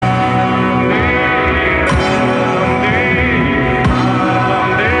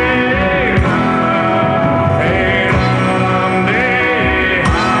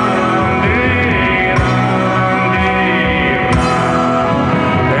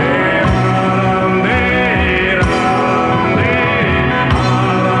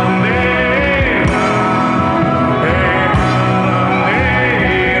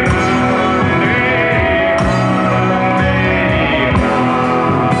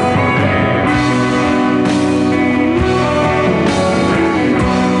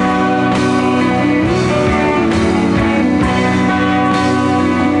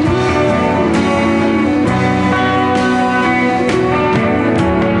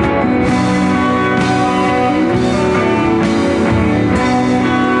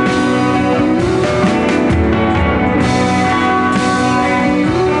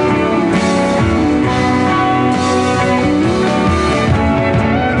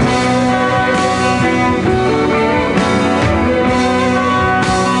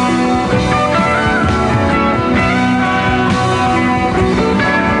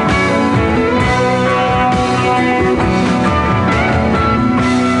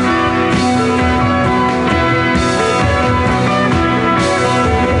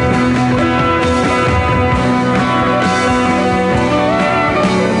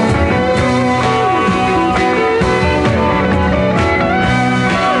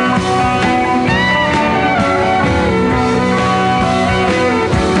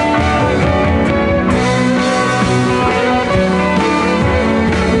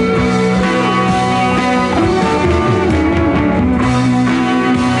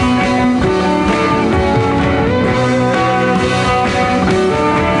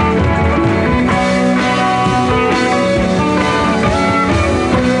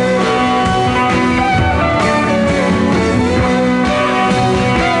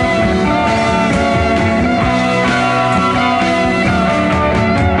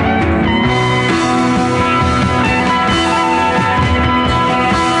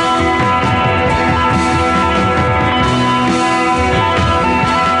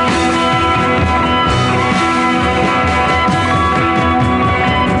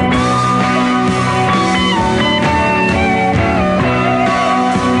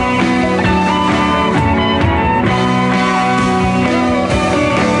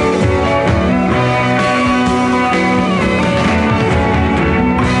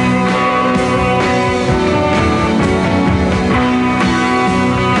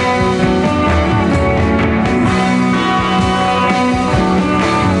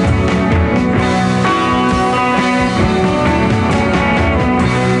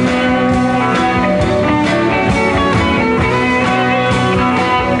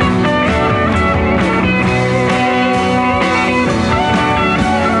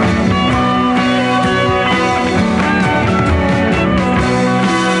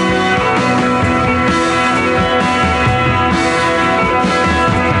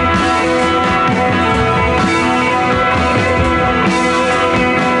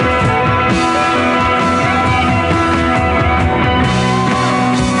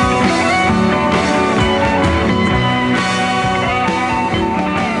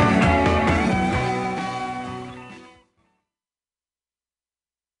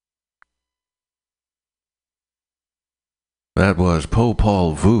That was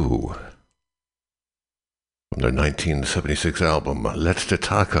Paul Vu from their 1976 album Letzte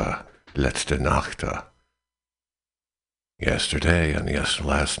Tage, Letzte Nacht. Yesterday and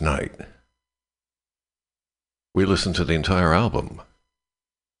last night. We listened to the entire album.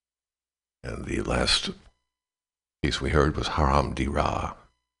 And the last piece we heard was Haram Dira.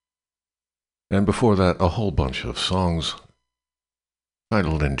 And before that, a whole bunch of songs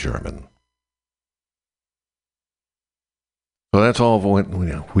titled in German. So that's all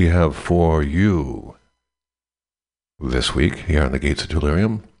we have for you this week here on the Gates of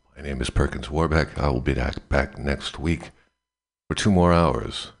Delirium. My name is Perkins Warbeck. I will be back next week for 2 more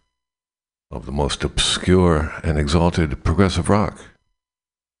hours of the most obscure and exalted progressive rock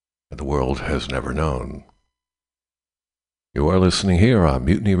that the world has never known. You are listening here on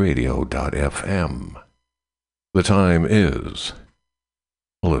MutinyRadio.fm. The time is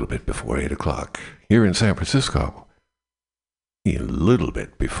a little bit before 8 o'clock here in San Francisco. A little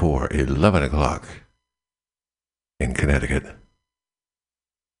bit before 11 o'clock in Connecticut,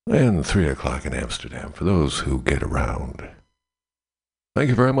 and 3 o'clock in Amsterdam for those who get around. Thank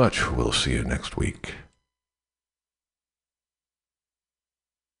you very much. We'll see you next week.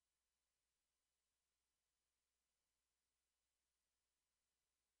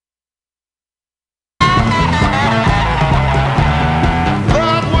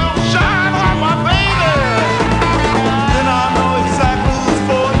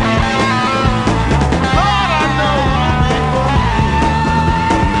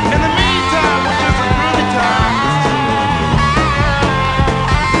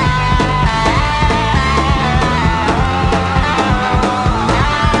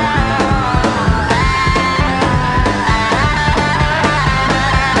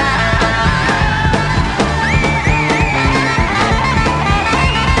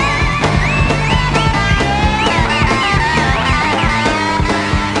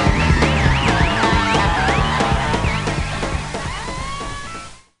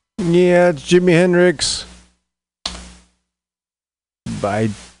 Yeah, it's Jimi Hendrix. By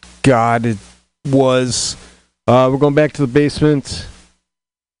God, it was. We're going back to the basement.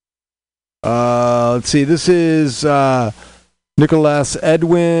 Let's see. This is Nicholas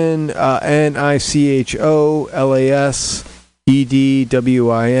Edwin,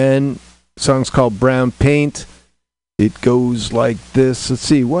 NicholasEdwin. Song's called Brown Paint. It goes like this. Let's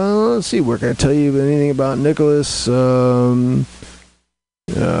see. Well, let's see. We're going to tell you anything about Nicholas.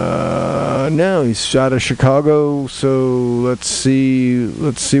 No, he's out of Chicago, so let's see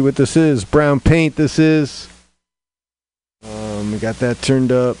what this is. Brown Paint, this is. We got that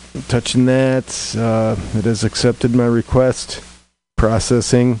turned up. I'm touching that. It has accepted my request.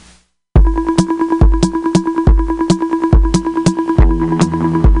 Processing.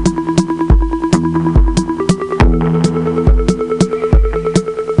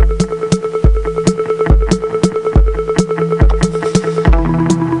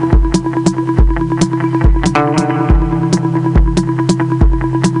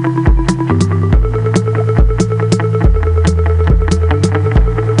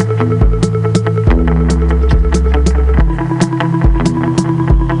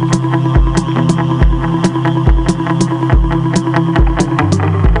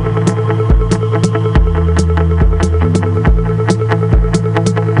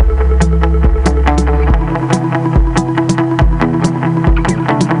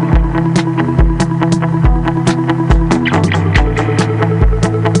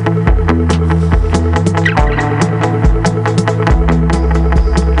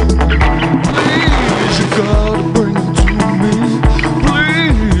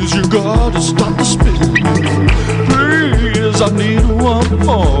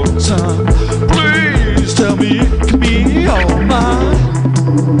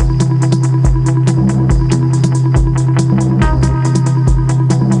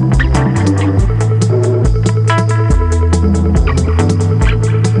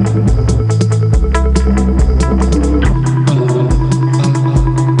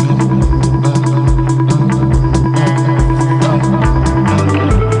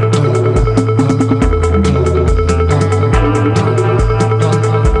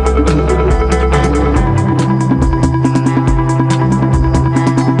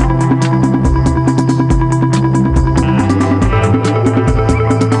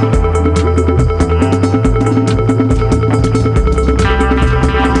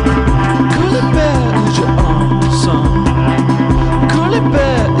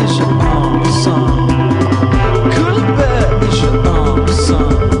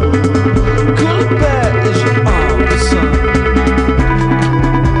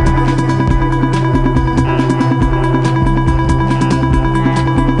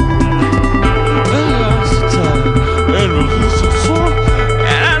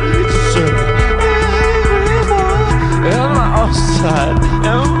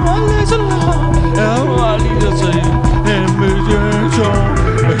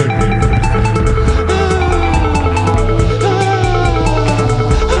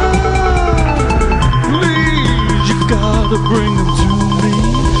 Bring them to me,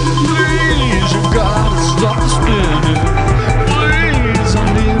 please. You gotta stop the spinning, please. I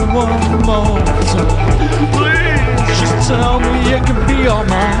need one more time, please. Just tell me it can be all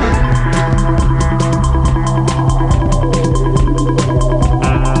mine.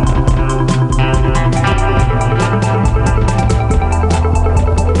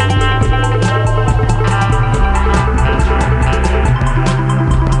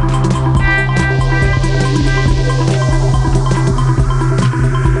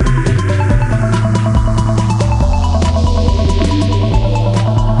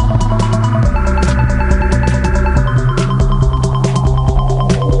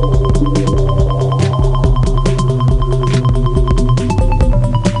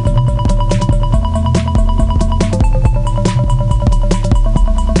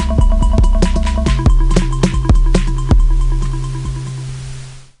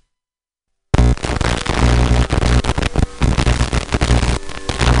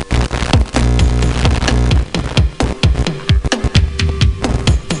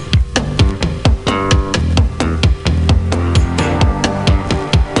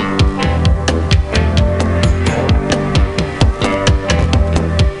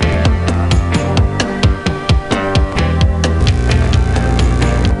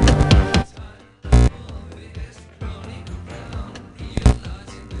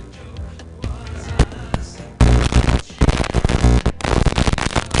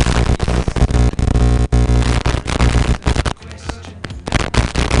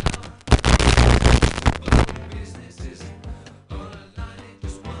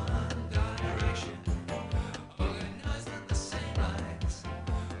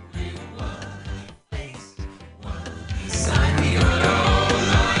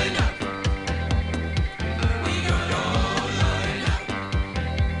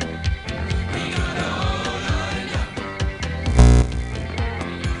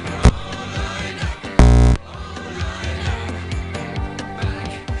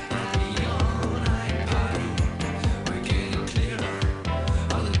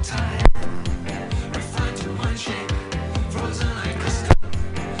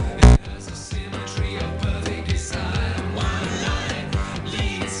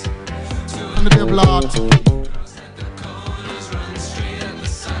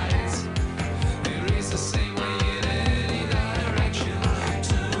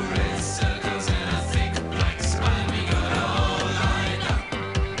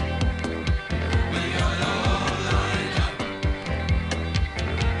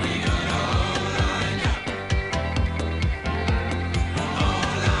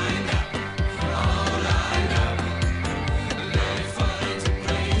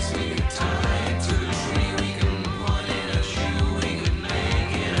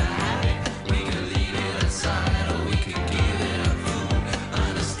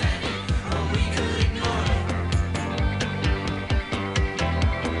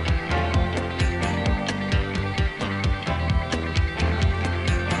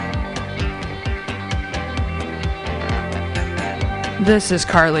 This is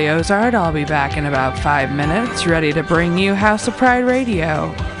Carly Ozard. I'll be back in about 5 minutes, ready to bring you House of Pride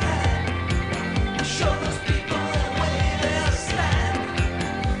Radio.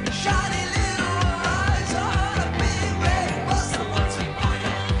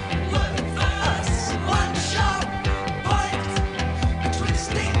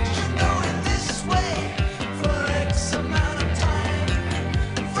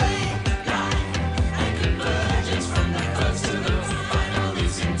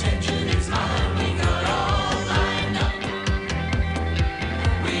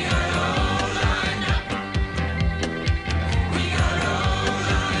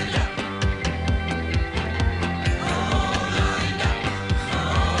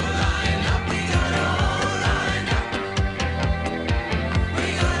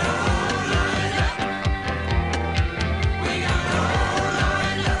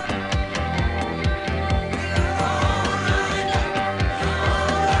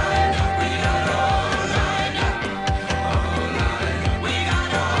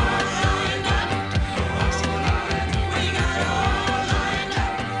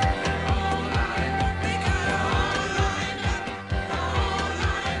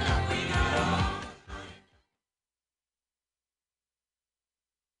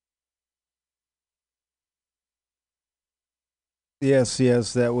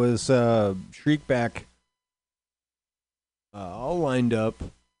 Yes, that was Shriekback all lined up.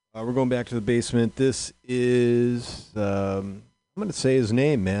 We're going back to the basement. This is, I'm going to say his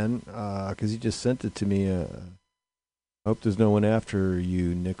name, man, because he just sent it to me. I hope there's no one after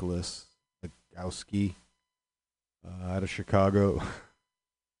you, Nicholas Magowski, out of Chicago.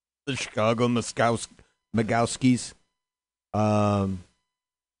 The Chicago Magowskis. Over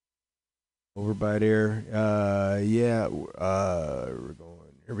by there. We're going.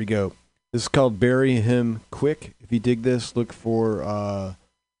 Here we go. This is called Bury Him Quick. If you dig this, look for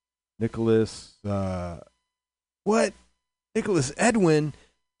Nicholas. What? Nicholas Edwin?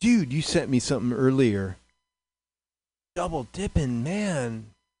 Dude, you sent me something earlier. Double dipping, man.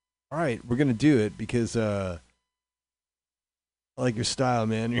 All right, we're going to do it because I like your style,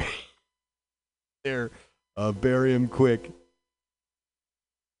 man. You're there. Bury him quick.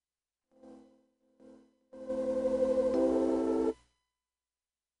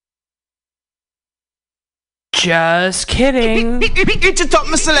 Just kidding. It just top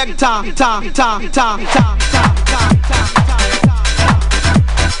my selector.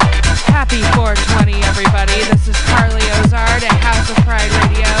 Happy 420, everybody. This is Carly Ozard at House of Pride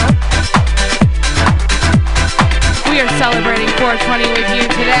Radio. We are celebrating 420 with you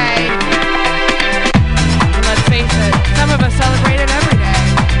today. And let's face it, some of us celebrate it every day.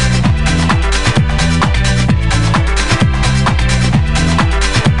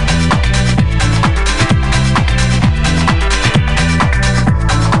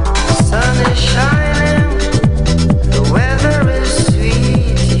 Sun is shining, the weather is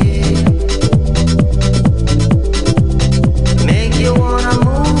sweet, yeah. Make you wanna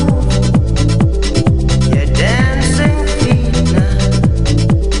move your dancing feet now.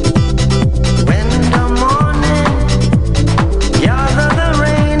 When the morning gather the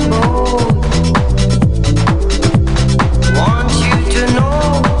rainbow, want you to know.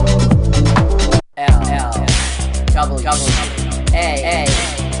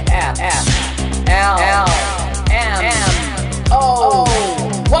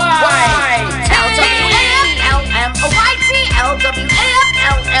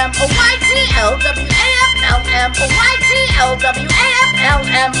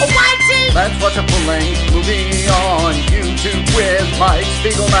 Let's watch a full-length movie on YouTube with Mike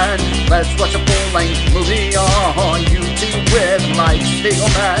Spiegelman. Let's watch a full-length movie on YouTube with Mike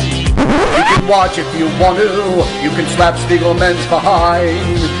Spiegelman. You can watch if you want to. You can slap Spiegelman's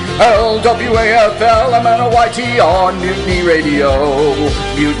behind. LWAFLMNOYT on Mutiny Radio.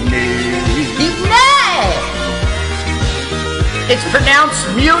 Mutiny. Mutiny! It's pronounced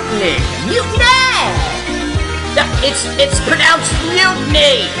mutiny. Mutiny! No, it's pronounced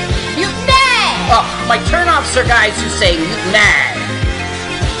mutiny. Mutiny! Oh, my turnoffs are guys who say mutiny.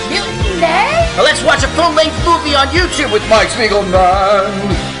 Mutiny? Well, let's watch a full-length movie on YouTube with Mike Spiegelman.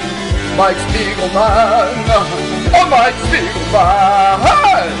 Mike Spiegelman. Oh, Mike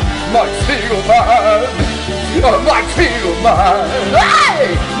Spiegelman. Mike Spiegelman. Oh, Mike Spiegelman.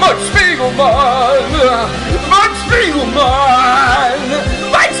 Hey! Mike Spiegelman. Mike Spiegelman.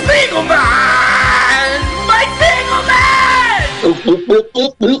 Mike Spiegelman. Mike Spiegelman.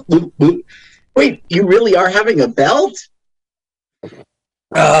 Wait, you really are having a belt?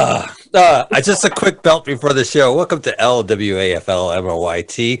 Just a quick belt before the show. Welcome to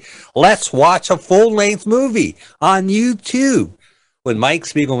LWAFLMOYT. Let's watch a full-length movie on YouTube with Mike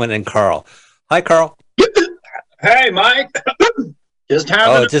Spiegelman and Carl. Hi, Carl. Hey, Mike. Just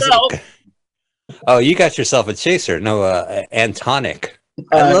having a belt. Oh, you got yourself a chaser. No, Antonic.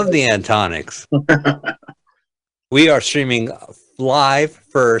 I love the Antonics. We are streaming live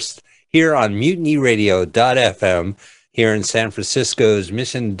first here on MutinyRadio.fm here in San Francisco's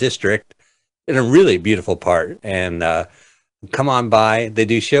Mission District in a really beautiful part. And come on by. They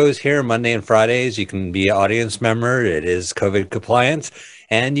do shows here Monday and Fridays. You can be an audience member. It is COVID compliant.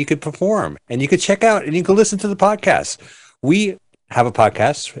 And you could perform. And you could check out and you can listen to the podcast. We have a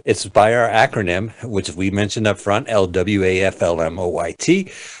podcast. It's by our acronym, which we mentioned up front,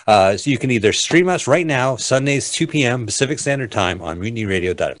 LWAFLMOYT. So you can either stream us right now, Sundays, 2 p.m. Pacific Standard Time on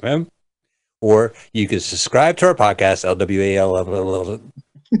MutinyRadio.fm, or you can subscribe to our podcast, LWAL.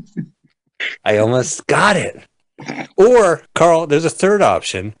 I almost got it. Or, Carl, there's a third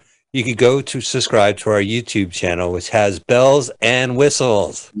option. You could go to subscribe to our YouTube channel, which has bells and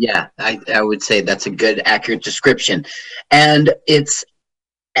whistles. Yeah, I would say that's a good, accurate description. And it's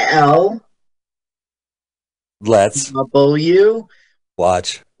L. Let's W.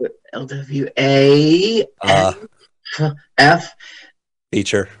 watch. LWA. F.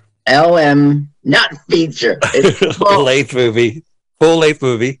 Feature. LM. Not feature. It's Full-length movie. Full-length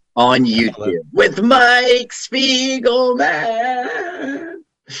movie. On YouTube with Mike Spiegelman.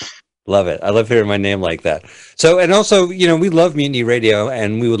 Love it. I love hearing my name like that. So, and also, we love Mutiny Radio,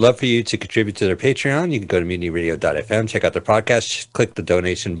 and we would love for you to contribute to their Patreon. You can go to mutinyradio.fm, check out their podcast, click the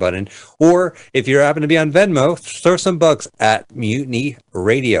donation button, or if you happen to be on Venmo, throw some bucks at Mutiny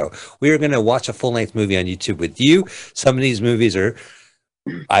Radio. We are going to watch a full-length movie on YouTube with you. Some of these movies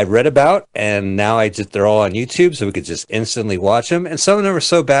I read about, and now they're all on YouTube, so we could just instantly watch them. And some of them are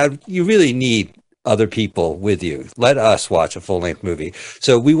so bad, you really need other people with you. Let us watch a full-length movie.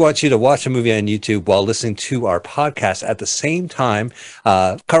 So we want you to watch a movie on YouTube while listening to our podcast at the same time.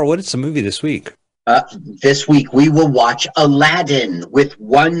 Carl, what is the movie this week? This week we will watch Aladdin with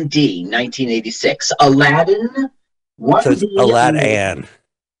 1D, 1986. Aladdin, 1D. So it's Aladdin. Aladin.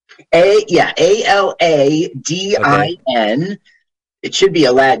 Okay. It should be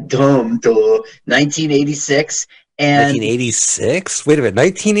Aladdin, 1986. And 1986? Wait a minute,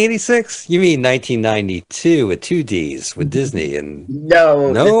 1986? You mean 1992 with 2 Ds with Disney and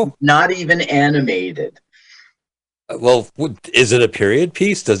no, not even animated. Well, is it a period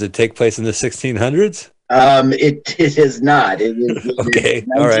piece? Does it take place in the 1600s? It is not. It is okay.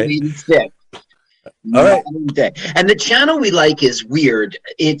 All right. 1986. All right. And the channel we like is weird.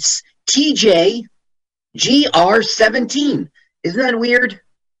 It's TJGR17. Isn't that weird?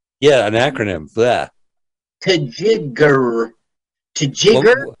 Yeah, an acronym. Blah. Tajigger.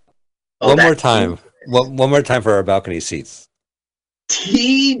 One more time. One more time for our balcony seats.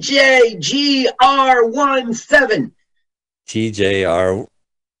 TJGR17.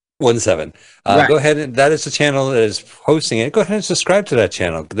 TJR17. Right. Go ahead, and that is the channel that is hosting it. Go ahead and subscribe to that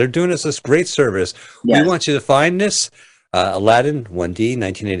channel. They're doing us this great service. Yes. We want you to find this Aladdin 1D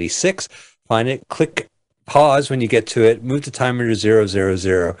 1986. Find it. Click pause when you get to it. Move the timer to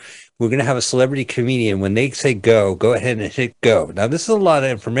 000. We're going to have a celebrity comedian. When they say go ahead and hit go. Now, this is a lot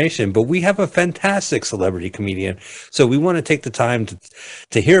of information, but we have a fantastic celebrity comedian. So we want to take the time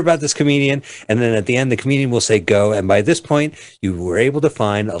to hear about this comedian. And then at the end, the comedian will say go. And by this point, you were able to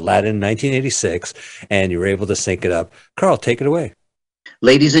find Aladdin 1986, and you were able to sync it up. Carl, take it away.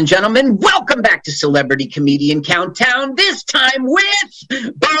 Ladies and gentlemen, welcome back to Celebrity Comedian Countdown, this time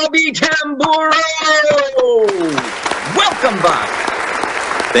with Bobby Tamburo. Welcome, Bob.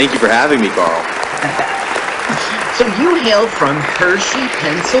 Thank you for having me, Carl. So you hail from Hershey,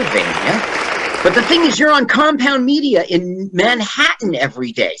 Pennsylvania, but the thing is you're on Compound Media in Manhattan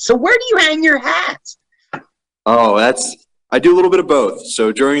every day. So where do you hang your hats? Oh, I do a little bit of both.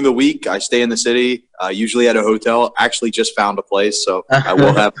 So during the week, I stay in the city, usually at a hotel. Actually just found a place, so I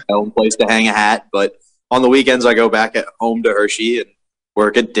will have my own place to hang a hat. But on the weekends, I go back at home to Hershey and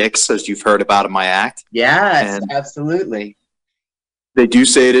work at Dick's, as you've heard about in my act. Yes, absolutely. They do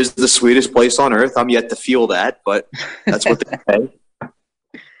say it is the sweetest place on earth. I'm yet to feel that, but that's what they say.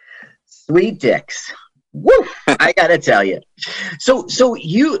 Sweet Dick's. Woo! I gotta tell you. So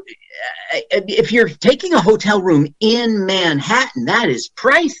you, if you're taking a hotel room in Manhattan, that is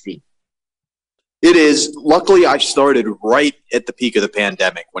pricey. It is. Luckily, I started right at the peak of the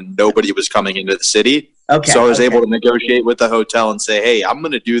pandemic when nobody was coming into the city. Okay. So I was able to negotiate with the hotel and say, hey, I'm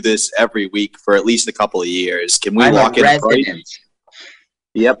going to do this every week for at least a couple of years. Can we lock in a price?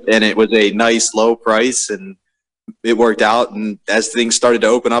 Yep. And it was a nice low price, and it worked out. And as things started to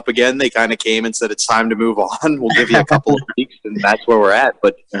open up again, they kind of came and said, it's time to move on. We'll give you a couple of weeks, and that's where we're at.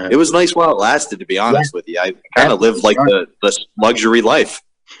 But it was nice while it lasted, to be honest with you. I kind of lived like the luxury life.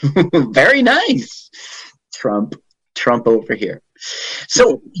 Very nice. Trump over here.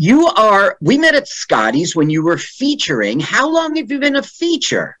 So we met at Scotty's when you were featuring. How long have you been a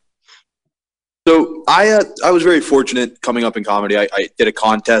feature? So I was very fortunate coming up in comedy. I did a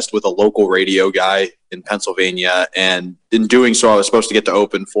contest with a local radio guy in Pennsylvania, and in doing so, I was supposed to get to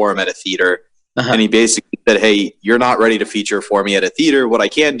open for him at a theater. And he basically said, hey, you're not ready to feature for me at a theater. What I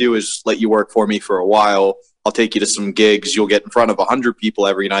can do is let you work for me for a while. I'll take you to some gigs. You'll get in front of 100 people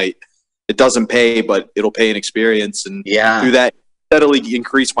every night. It doesn't pay, but it'll pay an experience. And through that, steadily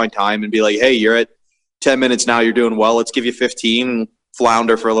increase my time and be like, hey, you're at 10 minutes now. You're doing well. Let's give you 15.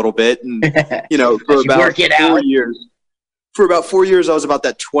 Flounder for a little bit. And, for about 4 years. For about 4 years, I was about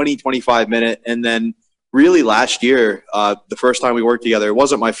that 20, 25 minute. And then really last year, the first time we worked together, it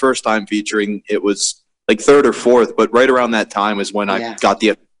wasn't my first time featuring. It was like third or fourth. But right around that time is when I got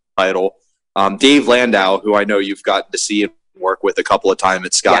the title. Dave Landau, who I know you've gotten to see and work with a couple of times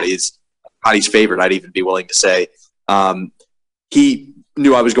at Scotty's, Scotty's favorite, I'd even be willing to say. He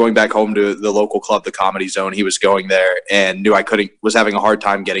knew I was going back home to the local club, the Comedy Zone. He was going there and knew was having a hard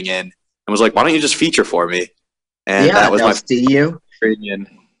time getting in, and was like, why don't you just feature for me? And that was my see you. And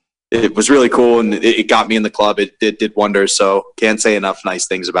it was really cool, and it got me in the club. It did wonders. So can't say enough nice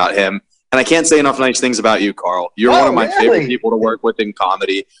things about him. And I can't say enough nice things about you, Carl. You're one of my favorite people to work with in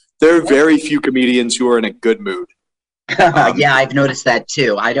comedy. There are very few comedians who are in a good mood. Yeah, I've noticed that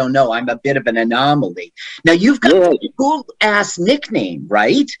too. I don't know. I'm a bit of an anomaly. Now, you've got a cool-ass nickname,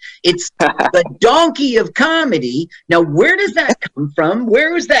 right? It's the Donkey of Comedy. Now, where does that come from?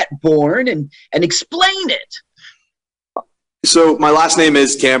 Where was that born? And explain it. So my last name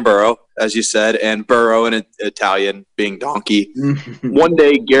is Camburo, as you said, and burro in Italian being donkey. One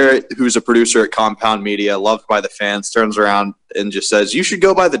day, Garrett, who's a producer at Compound Media, loved by the fans, turns around and just says, "You should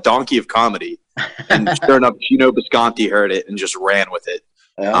go by the Donkey of Comedy." And sure enough, Gino Bisconti heard it and just ran with it.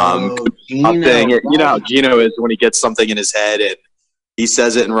 Gino. You know how Gino is when he gets something in his head and he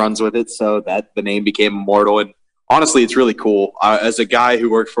says it and runs with it. So that the name became immortal. And honestly, it's really cool. As a guy who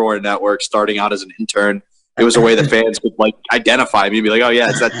worked for a network, starting out as an intern, it was a way the fans could like identify me and be like, "Oh yeah,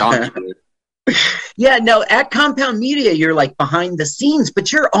 it's that donkey dude." Yeah, no, at Compound Media, you're like behind the scenes,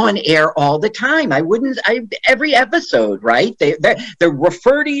 but you're on air all the time. Every episode, right? They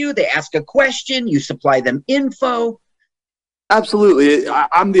refer to you, they ask a question, you supply them info. Absolutely.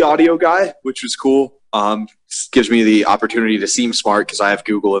 I'm the audio guy, which was cool. Gives me the opportunity to seem smart because I have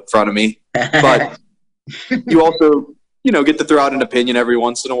Google in front of me. But you also, get to throw out an opinion every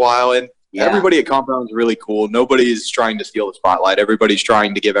once in a while. And everybody at Compound is really cool. Nobody's trying to steal the spotlight. Everybody's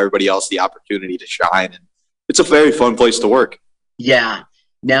trying to give everybody else the opportunity to shine. And it's a very fun place to work. Yeah.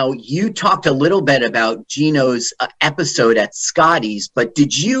 Now, you talked a little bit about Gino's episode at Scotty's, but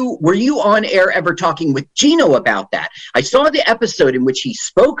were you on air ever talking with Gino about that? I saw the episode in which he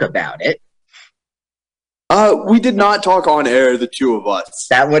spoke about it. We did not talk on air, the two of us.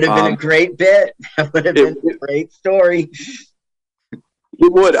 That would have been a great bit. That would have been a great story.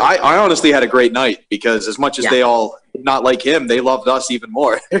 It would. I honestly had a great night because as much as they all did not like him, they loved us even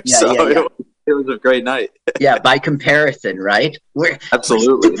more. It was a great night. Yeah, by comparison, right? We're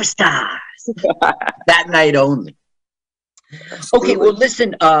superstars. That night only. Absolutely. Okay, well,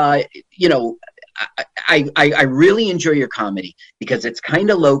 listen, I really enjoy your comedy because it's kind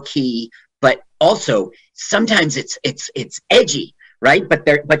of low key, but also sometimes it's edgy, right?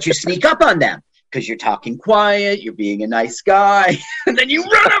 But you sneak up on them because you're talking quiet, you're being a nice guy, and then you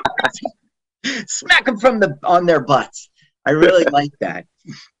run up, smack them on their butts. I really like that.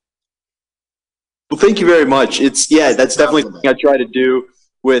 Well, thank you very much. That's definitely something I try to do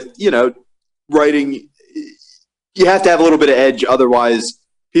with, writing. You have to have a little bit of edge, otherwise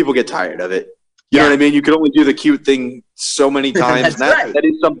people get tired of it. You know what I mean? You can only do the cute thing so many times. That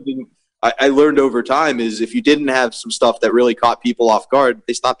is something I learned over time is if you didn't have some stuff that really caught people off guard,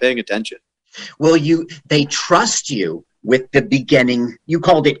 they stopped paying attention. Well, they trust you with the beginning. You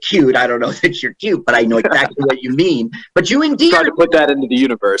called it cute. I don't know that you're cute, but I know exactly what you mean. But you endear. Try to put that into the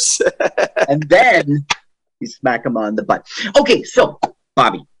universe. And then you smack them on the butt. Okay, so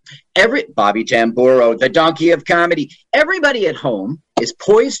Bobby Tamburo, the Donkey of Comedy. Everybody at home is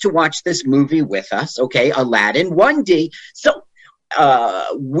poised to watch this movie with us, okay? Aladdin 1D. So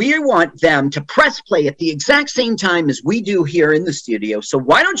we want them to press play at the exact same time as we do here in the studio. So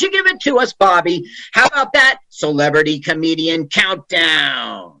why don't you give it to us, Bobby? How about that celebrity comedian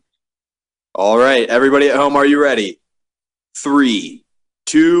countdown? All right, everybody at home, are you ready? 3,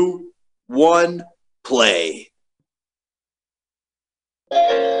 2, 1, play.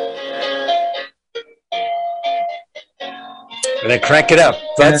 And then crank it up.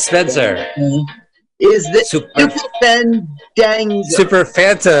 Bud Spencer. Is this Super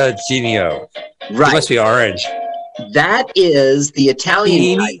Fanta Genio? Right. It must be orange. That is the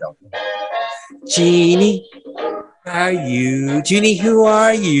Italian title. Genie, are you? Genie, who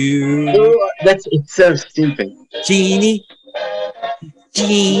are you? It's so stupid. Genie,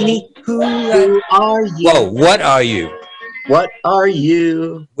 who are you? Whoa, what are you? What are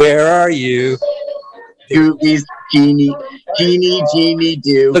you? Where are you? Goobies, Genie,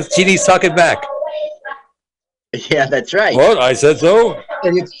 do. Look, Genie's talking back. Yeah, that's right. What? I said so.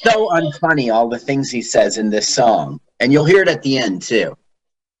 And it's so unfunny, all the things he says in this song. And you'll hear it at the end, too.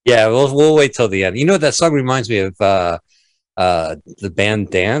 Yeah, we'll wait till the end. You know what that song reminds me of? The band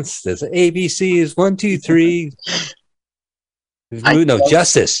Dance. There's ABCs 1, 2, 3. No,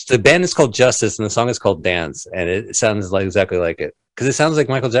 Justice. The band is called Justice, and the song is called Dance, and it sounds exactly like it because it sounds like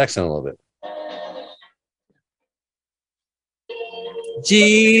Michael Jackson a little bit.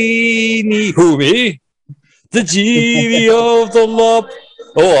 Genie, who me? The genie of the lamp.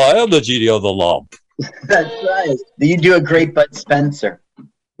 Oh, I am the genie of the lamp. That's right. You do a great Bud Spencer.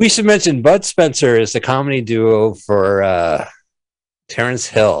 We should mention Bud Spencer is the comedy duo for Terrence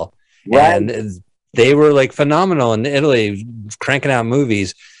Hill. Right. And they were like phenomenal in Italy, cranking out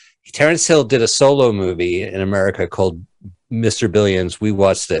movies. Terrence Hill did a solo movie in America called Mr. Billions. We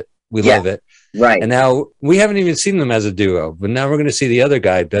watched it. We love it. Right. And now we haven't even seen them as a duo, but now we're going to see the other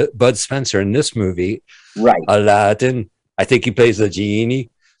guy, Bud Spencer, in this movie, Right. Aladdin. I think he plays the genie.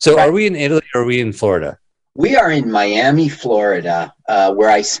 So Right. are we in Italy or are we in Florida? We are in Miami, Florida, where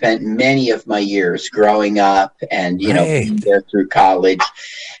I spent many of my years growing up and, being there through college.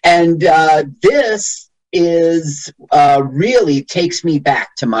 And this is really takes me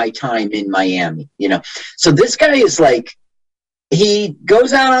back to my time in Miami, So this guy is like, he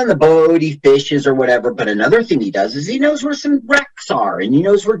goes out on the boat, he fishes or whatever, but another thing he does is he knows where some wrecks are and he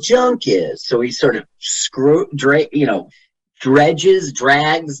knows where junk is. So he sort of dredges,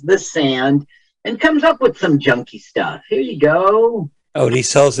 drags the sand, and comes up with some junky stuff. Here you go. Oh, and he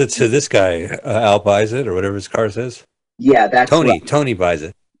sells it to this guy. Al buys it, or whatever his car says. Yeah, that's Tony. right. Tony buys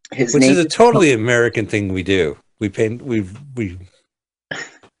it, His which name is a totally American thing we do. We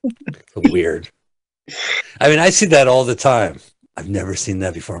weird. I mean, I see that all the time. I've never seen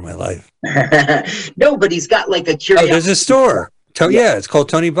that before in my life. No, but he's got like a Oh, curiosity. there's a store. Yeah, it's called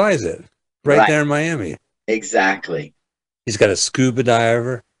Tony Buys It, right there in Miami. Exactly. He's got a scuba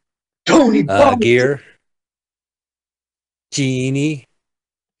diver. Tony gear. Genie.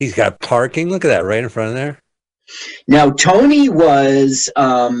 He's got parking. Look at that right in front of there. Now, Tony was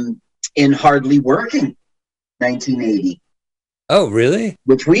in Hardly Working, 1980. Oh, really?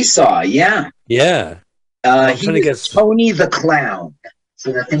 Which we saw, yeah. Yeah. He was Tony the Clown.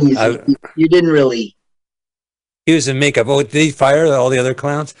 So the thing is, you didn't really... He was in makeup. Oh, did he fire all the other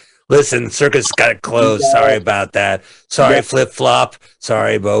clowns? Listen, circus got to close. Sorry about that. Sorry, Flip Flop.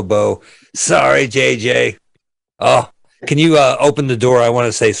 Sorry, Bobo. Sorry, JJ. Oh, can you open the door? I want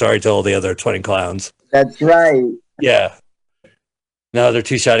to say sorry to all the other 20 clowns. That's right. Yeah. No, they're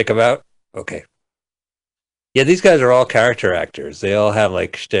too shy to come out? Okay. Yeah, these guys are all character actors. They all have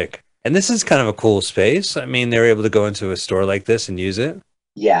like shtick. And this is kind of a cool space. I mean, they're able to go into a store like this and use it.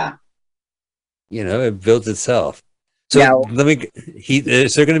 Yeah. It builds itself. So now,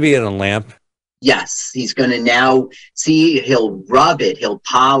 is there going to be a lamp? Yes, he's going to now see. He'll rub it. He'll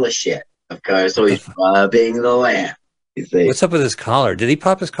polish it. Of course, so he's rubbing the lamp. What's up with his collar? Did he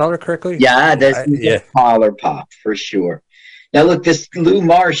pop his collar correctly? Yeah, there's a collar pop for sure. Now look, this Lou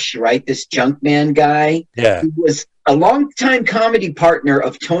Marsh, right? This Junkman guy. Yeah, he was a longtime comedy partner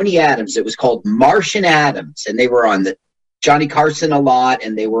of Tony Adams. It was called Marsh and Adams, and they were on the Johnny Carson a lot,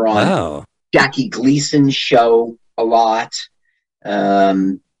 and they were on Jackie Gleason's show a lot.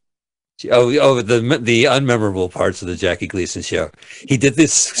 The unmemorable parts of the Jackie Gleason show. He did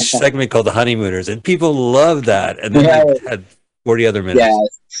this segment called The Honeymooners, and people loved that. And then he had 40 other minutes. Yeah,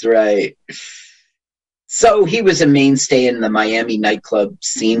 that's right. So he was a mainstay in the Miami nightclub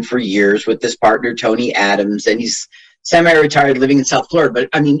scene for years with this partner, Tony Adams, and he's semi-retired living in South Florida. But,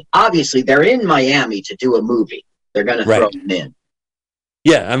 I mean, obviously, they're in Miami to do a movie. They're going to throw him in.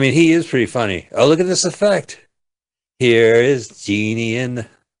 Yeah, I mean, he is pretty funny. Oh, look at this effect. Here is Genie in...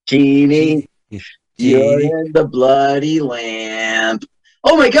 Genie, you're in the bloody lamp.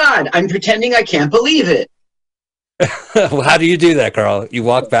 Oh, my God, I'm pretending I can't believe it. How do you do that, Carl? You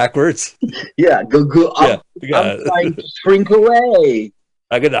walk backwards? Yeah, go up. Yeah, I'm trying to shrink away.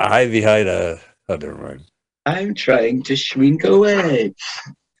 I got to hide behind a... Oh, never mind. I'm trying to shrink away.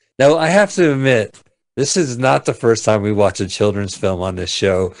 Now, I have to admit, this is not the first time we watch a children's film on this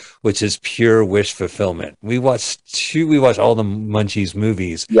show, which is pure wish fulfillment. We watched all the Munchies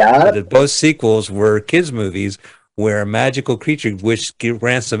movies. Yeah. Both sequels were kids' movies where a magical creature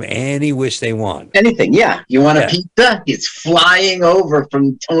grants them any wish they want. Anything, yeah. You want a pizza? It's flying over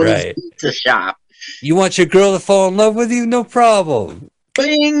from Tony's pizza shop. You want your girl to fall in love with you? No problem.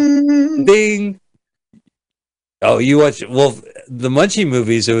 Bing! Bing! Oh, you watch... Well, the Munchie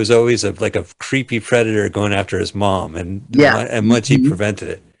movies, it was always a creepy predator going after his mom, and Munchie prevented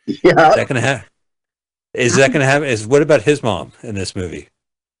it. Yeah. Is that going to happen? Is that going to happen? What about his mom in this movie?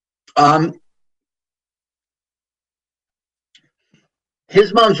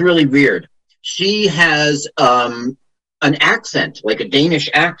 His mom's really weird. She has an accent, like a Danish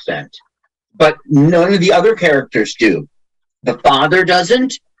accent, but none of the other characters do. The father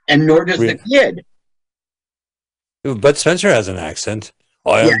doesn't, and nor does the kid. Bud Spencer has an accent.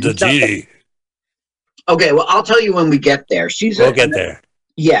 I am the genie. Okay, well, I'll tell you when we get there. We'll get there.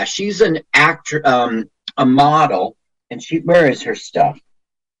 Yeah, she's an actor, a model, and where is her stuff?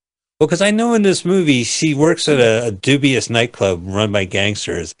 Well, because I know in this movie she works at a dubious nightclub run by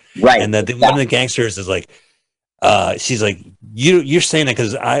gangsters, right? And that one of the gangsters is like, she's like, you're saying that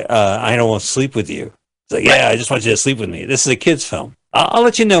because I don't want to sleep with you. It's like, yeah, I just want you to sleep with me. This is a kids' film. I'll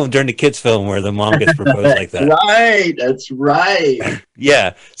let you know during the kids' film where the mom gets proposed like that. Right, that's right.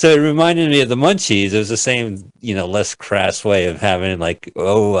 Yeah. So it reminded me of the Munchies. It was the same, less crass way of having like,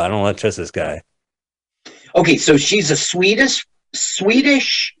 oh, I don't want to trust this guy. Okay, so she's a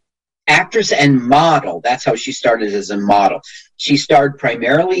Swedish actress and model. That's how she started as a model. She starred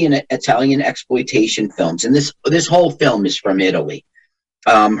primarily in Italian exploitation films, and this whole film is from Italy.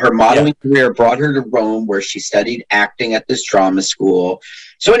 Her modeling career brought her to Rome, where she studied acting at this drama school.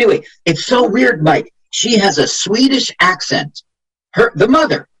 So anyway, it's so weird, Mike. She has a Swedish accent, the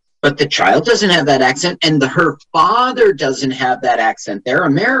mother, but the child doesn't have that accent, and her father doesn't have that accent. They're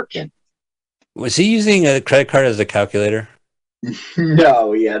American. Was he using a credit card as a calculator?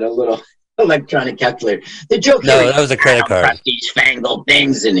 No, he had a little electronic calculator. The joke No, here that was a credit card. These fangled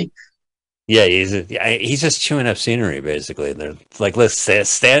things, and Yeah, he's just chewing up scenery, basically. They're like, let's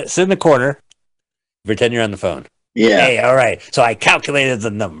sit in the corner, pretend you're on the phone. Yeah. Hey, all right. So I calculated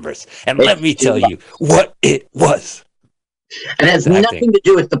the numbers, and let me tell you what it was. And it has nothing to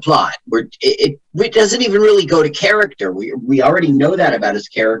do with the plot. It doesn't even really go to character. We already know that about his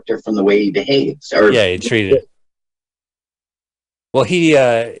character from the way he behaves. He treated it. Well,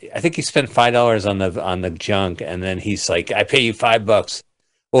 I think he spent $5 on the junk, and then he's like, "I pay you $5."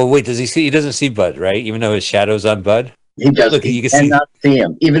 Well, wait, does he see? He doesn't see Bud, right? Even though his shadow's on Bud. He does. Look, you cannot see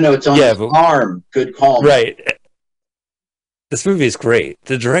him, even though it's on his arm. Good call. Right. This movie is great.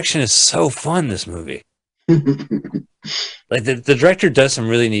 The direction is so fun. This movie. Like the director does some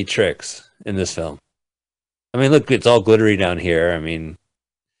really neat tricks in this film. I mean, look, it's all glittery down here. I mean,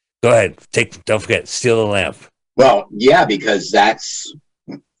 go ahead, don't forget, steal the lamp. Well, yeah, because that's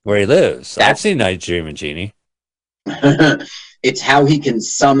where he lives. I've seen Night Dream and Genie. It's how he can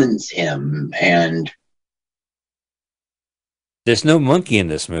summons him, and there's no monkey in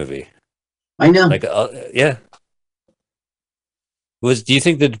this movie. I know. Like, yeah. Do you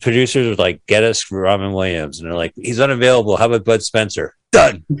think the producers would like get us Robin Williams, and they're like, he's unavailable? How about Bud Spencer?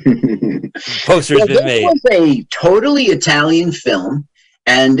 Done. Poster's been made. This was a totally Italian film,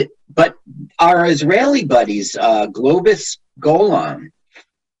 but our Israeli buddies, Globus Golan.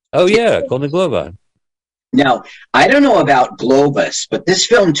 Oh yeah, Golden Globe on. Now, I don't know about Globus, but this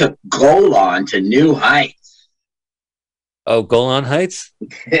film took Golan to new heights. Oh, Golan Heights?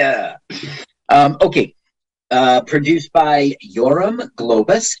 Yeah. Okay. Produced by Yoram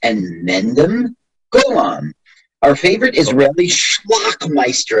Globus and Mendem Golan. Our favorite Israeli schlock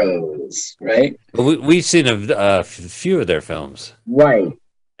maestros, right? Well, we've seen a few of their films. Right.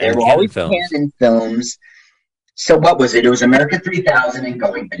 They were always films. canon films. So what was it? It was America 3000 and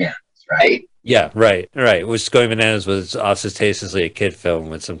Going Bananas, right? Yeah, right. Which Going Bananas was ostentatiously a kid film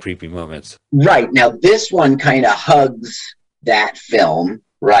with some creepy moments. Right. Now, this one kind of hugs that film,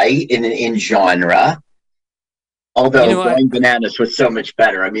 right, in genre. Although Going Bananas was so much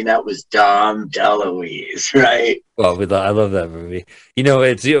better. I mean, that was Dom DeLuise, right? Well, I love that movie.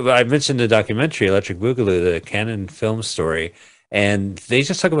 I mentioned the documentary Electric Boogaloo, the Canon film story, and they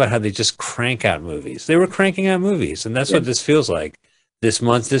just talk about how they just crank out movies. They were cranking out movies, and that's what this feels like. This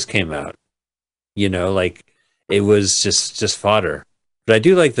month, this came out. Like it was just fodder. But I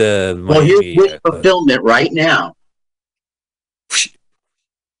do like the. Well, here's wish fulfillment right now.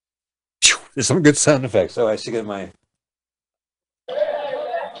 There's some good sound effects. Oh, I should get my.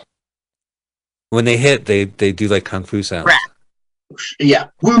 When they hit, they do like kung fu sounds. Yeah,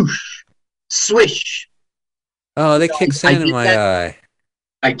 whoosh, swish. Oh, they kick sand in my eye.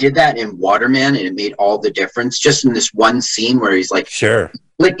 I did that in Waterman, and it made all the difference. Just in this one scene where he's like,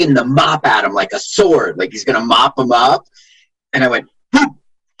 flicking the mop at him like a sword, like he's gonna mop him up, and I went, whoop,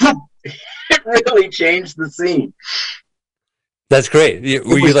 whoop. It really changed the scene. That's great.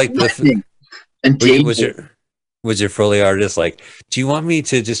 Were you like the? And was your Foley artist like, do you want me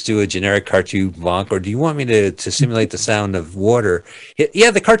to just do a generic cartoon bonk, or do you want me to simulate the sound of water? Yeah,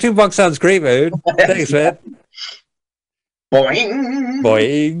 the cartoon bonk sounds great, man. Thanks, man. Boing.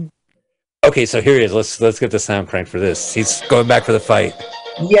 Boing. Okay, so here he is. Let's get the sound crank for this. He's going back for the fight.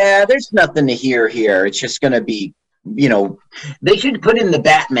 Yeah, there's nothing to hear here. It's just going to be, they should put in the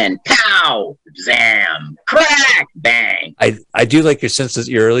Batman. Pow! Zam! Crack! Bang! I do like your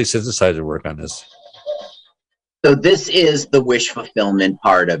early synthesizer work on this. So this is the wish fulfillment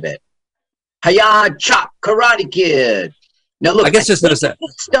part of it. Hiya! Chop! Karate Kid! Now look, I guess just notice that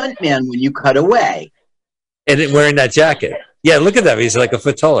stuntman when you cut away. And wearing that jacket. Yeah, look at that. He's like a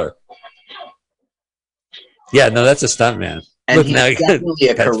foot taller. Yeah, no, that's a stuntman. And look, he's now definitely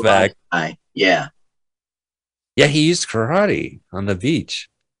a karate guy. Yeah. Yeah, he used karate on the beach.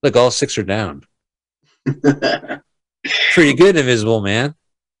 Look, all six are down. Pretty good, Invisible Man.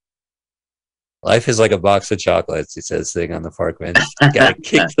 Life is like a box of chocolates, he says, sitting on the park bench. Gotta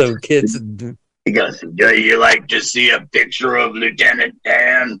kick some kids. He goes, "Do you like to see a picture of Lieutenant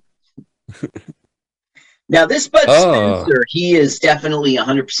Dan?" Now, this Bud Spencer, he is definitely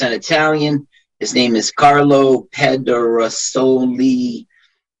 100% Italian. His name is Carlo Pedersoli,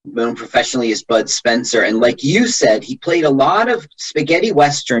 known professionally as Bud Spencer. And like you said, he played a lot of spaghetti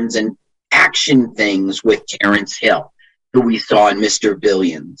westerns and action things with Terrence Hill, who we saw in Mr.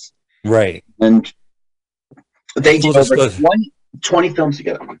 Billions. Right. And they did over 20 films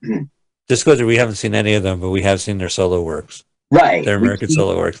together. Disclosure, we haven't seen any of them, but we have seen their solo works. Right. Their American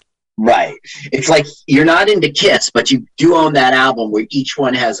solo works. Right. It's like you're not into Kiss, but you do own that album where each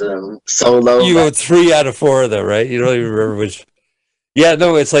one has a solo. You own 3 out of 4 of them, right? You don't even remember which. Yeah,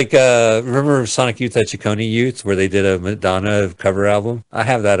 no, it's like, remember Sonic Youth at Ciccone Youth, where they did a Madonna cover album? I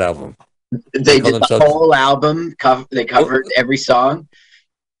have that album. They did the whole album. They covered every song.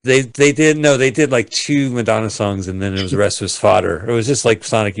 They did like 2 Madonna songs, and then the rest was fodder. It was just like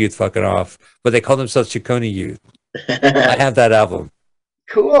Sonic Youth fucking off, but they called themselves Ciccone Youth. I have that album.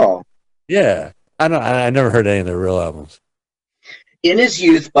 Cool. Yeah, I never heard any of their real albums. In his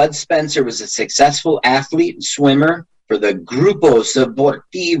youth, Bud Spencer was a successful athlete and swimmer for the Gruppo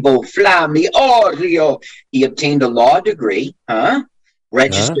Sportivo Flammi Orio. He obtained a law degree,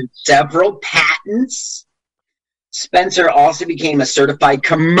 registered several patents. Spencer also became a certified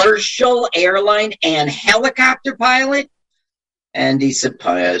commercial airline and helicopter pilot, and he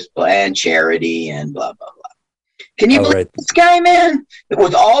planned charity and blah, blah, blah. Can you believe this guy, man?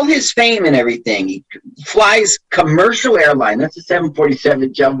 With all his fame and everything, he flies commercial airline. That's a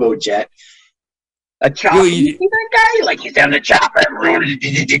 747 jumbo jet. A chopper. You see that guy? Like he's on the chopper.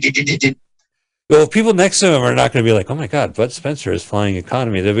 Well, people next to him are not going to be like, "Oh my God, Bud Spencer is flying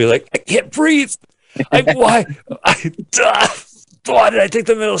economy." They'll be like, "I can't breathe. Why did I take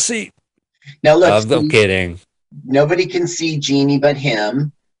the middle seat?" Now look, I'm kidding. Nobody can see Jeannie but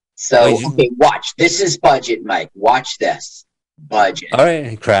him. So, okay, watch. This is budget, Mike. Watch this. Budget. All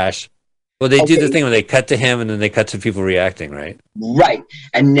right, crash. Well, they do the thing where they cut to him and then they cut to people reacting, right? Right.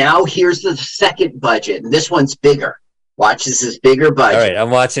 And now here's the second budget. And this one's bigger. Watch, this is bigger budget. All right, I'm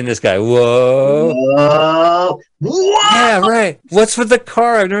watching this guy. Whoa. Whoa. Yeah, right. What's with the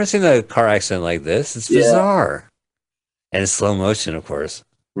car? I've never seen a car accident like this. It's bizarre. And it's slow motion, of course.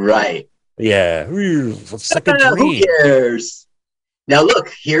 Right. Yeah. It's like a dream. Who cares? Now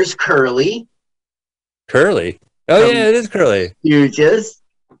look, here's Curly. Curly? Oh, yeah, it is Curly. You just...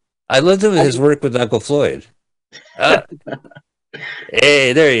 I loved him in his work with Uncle Floyd.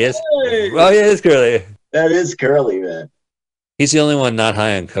 Hey, there he is. Hey. Oh, yeah, it's Curly. That is Curly, man. He's the only one not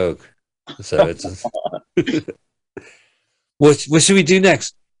high on coke. So it's... What should we do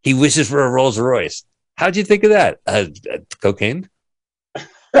next? He wishes for a Rolls Royce. How'd you think of that? Cocaine?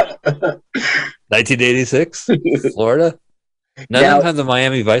 1986? Florida? None of them have the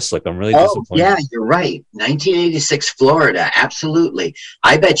Miami Vice look. I'm really disappointed. Yeah, you're right. 1986 Florida. Absolutely.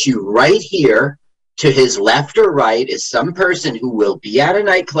 I bet you right here to his left or right is some person who will be at a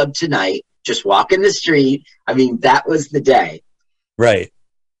nightclub tonight, just walking the street. I mean, that was the day. Right.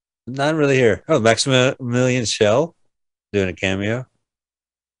 Not really here. Oh, Maximilian Schell doing a cameo.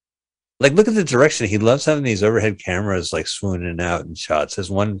 Like, look at the direction. He loves having these overhead cameras, like, swooning out in shots.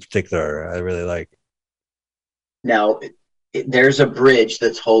 There's one particular I really like. Now, there's a bridge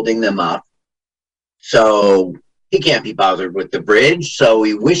that's holding them up. So he can't be bothered with the bridge. So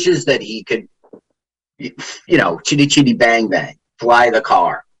he wishes that he could, you know, chitty chitty bang bang, fly the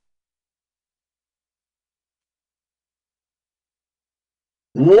car.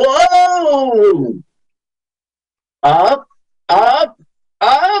 Whoa! Up, up,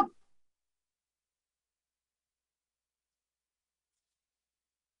 up.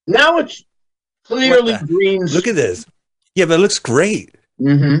 Now it's clearly green. Look at this. Yeah, but it looks great.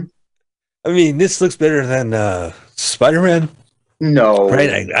 Mm-hmm. I mean, this looks better than Spider-Man. No.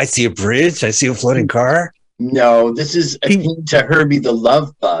 Right? I see a bridge. I see a floating car. No, this is akin to Herbie the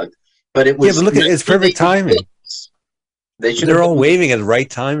Love Bug. But it was. Yeah, but look at it. It's perfect timing. They're all waving at the right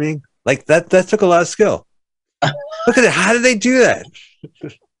timing. Like, that took a lot of skill. Look at it. How did they do that?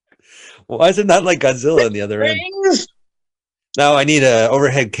 Why is it not like Godzilla on the other end? Now I need an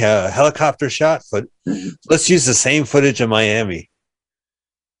overhead helicopter shot, but let's use the same footage of Miami.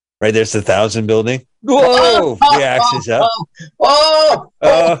 Right, there's the 1000 building. Whoa! Reaction shot.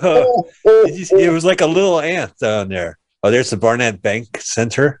 It was like a little ant down there. Oh, there's the Barnett Bank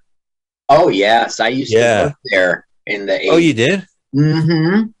Center. Oh, yes. I used to work there in the 80s. Oh, you did?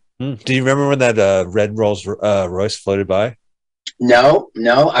 Mm-hmm. Do you remember when that red Rolls Royce floated by? No.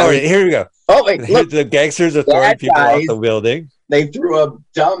 All right, here we go. Oh, wait, look. The gangsters are throwing people off the building. They threw a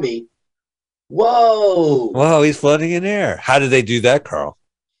dummy. Whoa! Whoa, he's floating in air. How did they do that, Carl?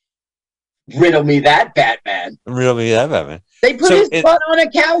 Riddle me that, Batman. Riddle me that, Batman. They put So his butt on a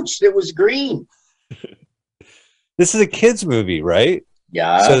couch that was green. This is a kids' movie, right?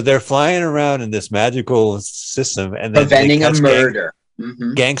 Yeah. So they're flying around in this magical system, and then Preventing they a catch murder.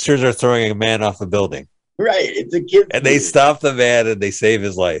 gangsters are throwing a man off a building, Right. It's a kid. and they stop the man and they save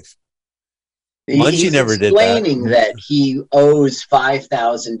his life. Munchie He's never did that. explaining that he owes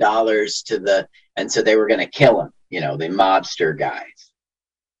 $5,000 to the, and so they were going to kill him. You know, the mobster guys.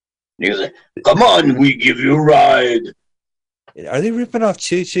 And he was like, "Come on, we give you a ride." Are they ripping off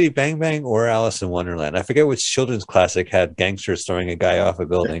Chitty Chitty Bang Bang or Alice in Wonderland? I forget which children's classic had gangsters throwing a guy off a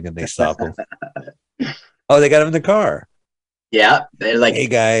building and they stop him. Oh, they got him in the car. Yeah, they're like, "Hey,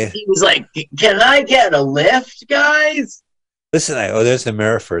 guy." He was like, "Can I get a lift, guys?" Listen, there's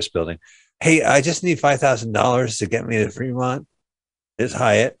the First building. "Hey, I just need $5,000 to get me to Fremont. It's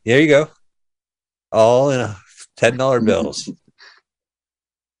Hyatt. There you go. All in $10 bills."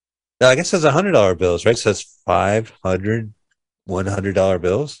 No, I guess it's $100 bills, right? So that's $100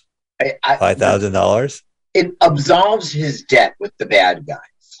 bills. $5,000. It absolves his debt with the bad guys.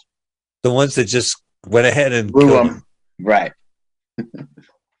 The ones that just went ahead and Blew killed him. him. Right.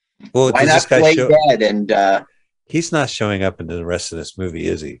 Well, Why does not this guy play show? dead? And He's not showing up in the rest of this movie,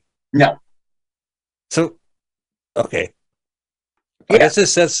 is he? no. So, okay. I guess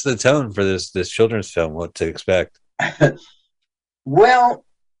this sets the tone for this children's film. What to expect? Well,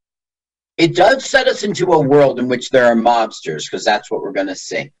 it does set us into a world in which there are mobsters, because that's what we're going to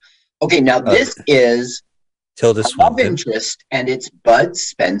see. Okay, now this is Tilda a love Swinton interest, and it's Bud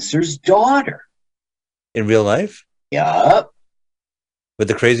Spencer's daughter. in real life Yup. with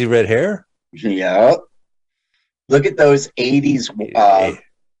the crazy red hair. Yup. Look at those 80s.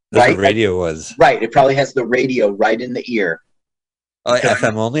 That's Right? what radio was. Right. It probably has the radio right in the ear. Oh,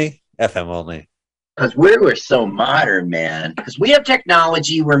 FM only. FM only. Because we're so modern, man. Because we have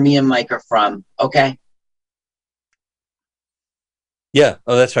technology where me and Mike are from. Okay. Yeah.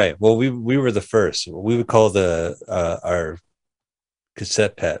 Oh, that's right. Well, we were the first. We would call the our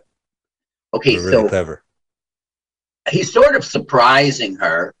cassette pet. Okay. We were really So clever. he's sort of surprising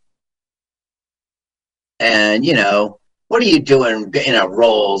her. And, you know, what are you doing in a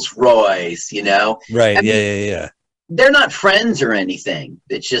Rolls Royce, you know? Right. I mean, Yeah. they're not friends or anything.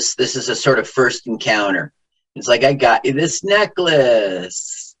 It's just, this is a sort of first encounter. It's like, I got you this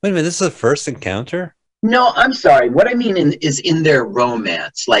necklace. Wait a minute. This is the first encounter? No, I'm sorry. What I mean is in their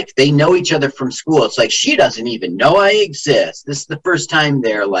romance. Like, they know each other from school. It's like, she doesn't even know I exist. This is the first time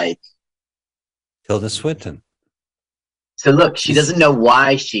they're like. Tilda Swinton. So look, she doesn't know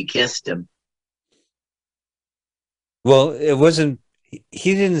why she kissed him. Well, it wasn't.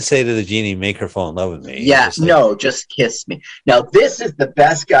 He didn't say to the genie, "Make her fall in love with me." Yeah, Just like, no, just kiss me. Now, this is the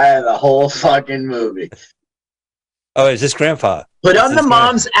best guy of the whole fucking movie. Oh, is this Grandpa? Put This on is the Grandpa.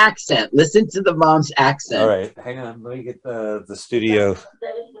 mom's accent. Listen to the mom's accent. All right, hang on. Let me get the studio.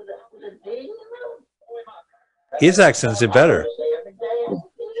 His accent's better.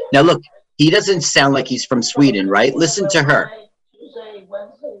 Now, look, he doesn't sound like he's from Sweden, right? Listen to her.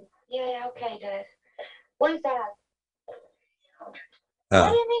 Yeah, okay, Dad. What is that? Oh.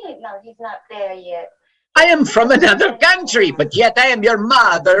 What do you mean? No, he's not there yet. I am from another country, but yet I am your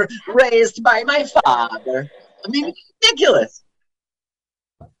mother, raised by my father. I mean, it's ridiculous.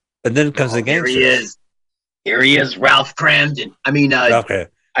 And then comes the Here gangster. he is. Here he is, Ralph Cramden. I mean, Okay.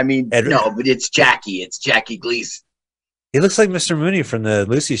 no, but it's Jackie. It's Jackie Gleason. He looks like Mr. Mooney from the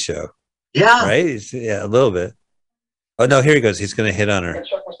Lucy Show. Yeah. Right? Yeah, a little bit. Oh, no, here he goes. He's going to hit on her.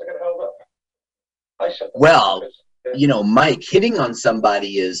 Well, you know, Mike, hitting on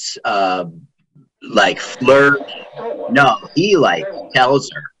somebody is like flirt. No, he like tells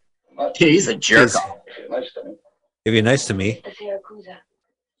her. He's a jerk off. If you're nice to me. Mr.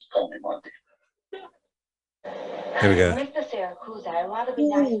 Siracusa. Here we go. Mr. Siracusa, I'd rather be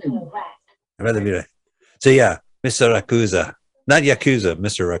nice to a rat. I'd rather be like. So, yeah, Mr. Rakuza. Not Yakuza,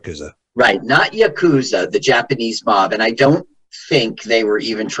 Mr. Rakuza. Right, not Yakuza, the Japanese mob. And I don't think they were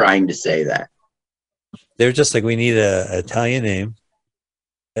even trying to say that. They were just like, we need an Italian name.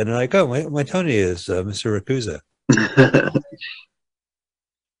 And they're like, oh, my Tony is Mr. Rakuza.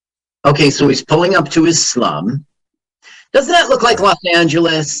 Okay, so he's pulling up to his slum. Doesn't that look like Los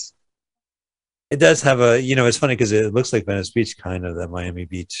Angeles? It does have a, it's funny because it looks like Venice Beach, kind of, that Miami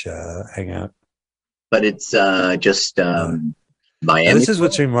Beach hangout. But it's just And Miami. this is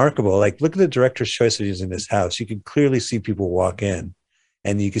what's remarkable. Like, look at the director's choice of using this house. You can clearly see people walk in.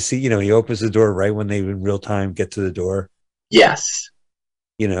 And you can see, he opens the door right when they in real time get to the door. Yes.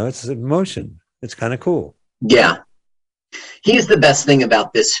 It's in motion. It's kind of cool. Yeah. He's the best thing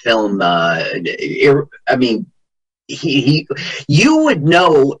about this film. I mean, you would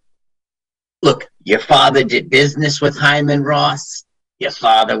know. Look, your father did business with Hyman Roth. Your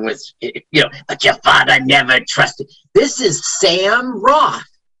father was, but your father never trusted. This is Sam Roth.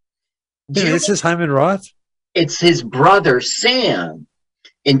 This is Hyman Roth? It's his brother, Sam,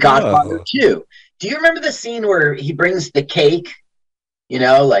 in Godfather 2. Do you remember the scene where he brings the cake?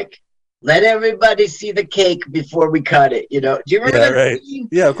 Like, let everybody see the cake before we cut it. Do you remember that right. scene?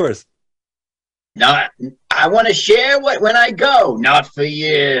 Yeah, of course. No, I want to share when I go. Not for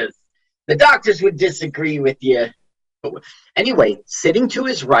years. The doctors would disagree with you. Anyway, sitting to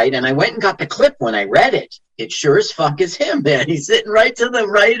his right, and I went and got the clip when I read it. It sure as fuck is him, man. He's sitting right to the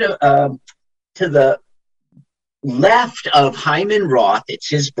right to the left of Hyman Roth. It's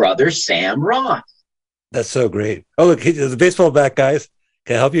his brother, Sam Roth. That's so great. Oh, look, the baseball bat, guys.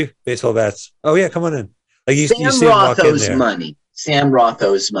 Can I help you? Baseball bats. Oh, yeah, come on in. Like you see him walk in there. Money. Sam Roth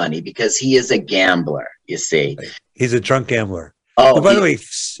owes money because he is a gambler, you see. He's a drunk gambler. Oh, by the way,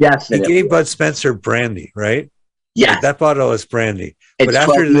 definitely. he gave Bud Spencer brandy, right? Yeah. Like that bottle is brandy. It's but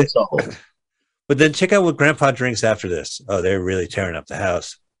after 12 years old. But then check out what Grandpa drinks after this. Oh, they're really tearing up the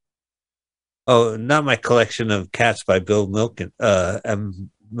house. Oh, not my collection of cats by Bill Milken.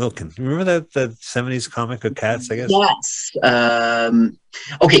 Milken. Remember that 70s comic of cats, I guess? Yes.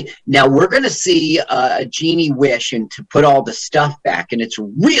 Okay, now we're going to see a genie wish and to put all the stuff back, and it's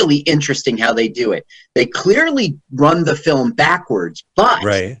really interesting how they do it. They clearly run the film backwards, but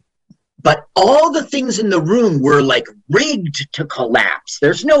all the things in the room were like rigged to collapse.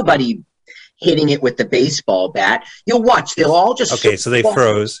 There's nobody hitting it with the baseball bat. You'll watch. They'll all just... Okay, so they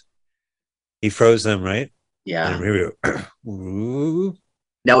froze. He froze them, right? Yeah. And here we go.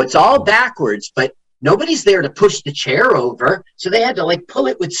 Now, it's all backwards, but nobody's there to push the chair over, so they had to, like, pull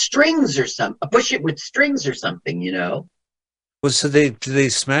it with strings or something, push it with strings or something, Well, so did they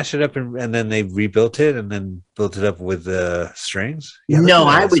smash it up and then they rebuilt it and then built it up with strings? Yeah, no,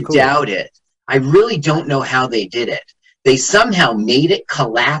 I would doubt it. I really don't know how they did it. They somehow made it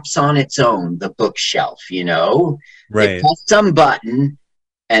collapse on its own, the bookshelf, Right. They pressed some button,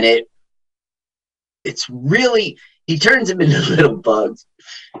 and it's really... He turns them into little bugs.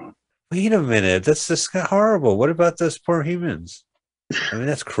 Wait a minute. That's just horrible. What about those poor humans? I mean,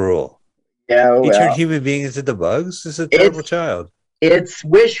 that's cruel. Yeah, well, he turned human beings into bugs? This is a terrible child. It's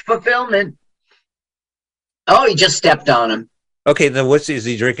wish fulfillment. Oh, he just stepped on him. Okay, then is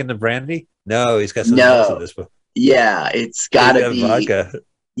he drinking the brandy? No, he's got something else in this book. Yeah, it's got to be vodka.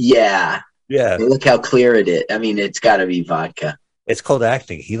 Yeah. Yeah. Look how clear it is. I mean, it's got to be vodka. It's called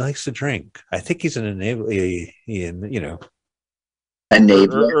acting. He likes to drink. I think he's an enabler.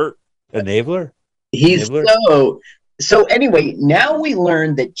 Enabler? He's so anyway, now we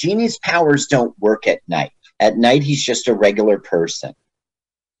learn that Genie's powers don't work at night. At night, he's just a regular person.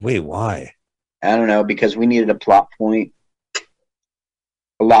 Wait, why? I don't know, because we needed a plot point.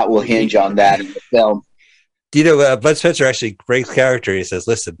 A lot will hinge on that in the film. Bud Spencer actually breaks character. He says,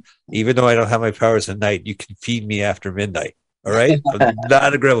 listen, even though I don't have my powers at night, you can feed me after midnight. All right? I'm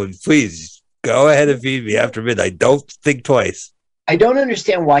not a gremlin. Please go ahead and feed me after midnight. Don't think twice. I don't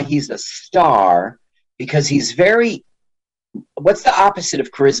understand why he's a star, because he's very... What's the opposite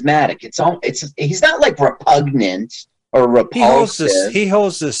of charismatic? He's not like repugnant or repulsive. He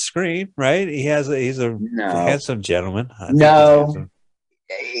holds this screen, right? He's a handsome gentleman. No,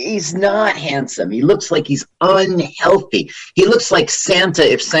 he's not handsome. He looks like he's unhealthy. He looks like Santa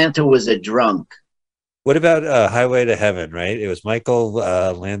if Santa was a drunk. What about Highway to Heaven, right? It was Michael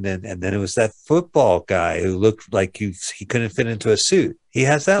Landon, and then it was that football guy who looked like he couldn't fit into a suit. He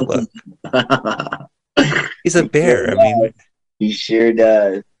has that look. He's a bear. I mean, he sure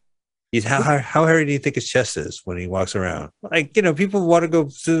does. How hairy do you think his chest is when he walks around? Like, people want to go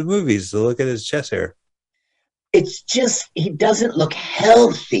to the movies to look at his chest hair. It's just, he doesn't look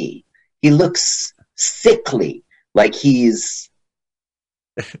healthy. He looks sickly, like he's...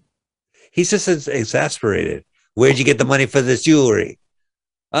 He's just exasperated. Where'd you get the money for this jewelry?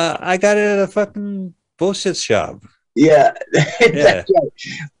 I got it at a fucking bullshit shop. Yeah.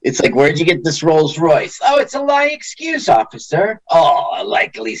 It's like, where'd you get this Rolls Royce? Oh, it's a lying excuse, officer. Oh, a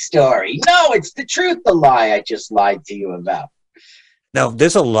likely story. No, it's the truth, the lie I just lied to you about. Now,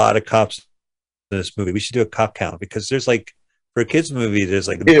 there's a lot of cops in this movie. We should do a cop count, because there's like, for a kid's movie, there's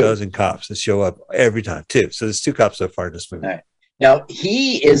like a dozen cops that show up every time, too. So there's 2 cops so far in this movie. All right. Now,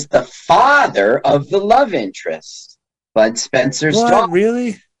 he is the father of the love interest, Bud Spencer's daughter.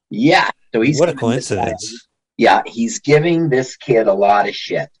 Really? Yeah. So he's what a coincidence. Yeah, he's giving this kid a lot of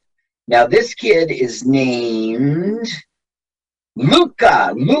shit. Now, this kid is named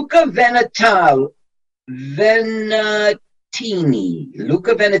Luca Luca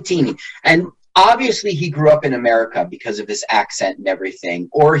Venatini. And obviously he grew up in America because of his accent and everything,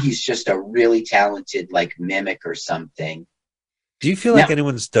 or he's just a really talented like mimic or something. Do you feel like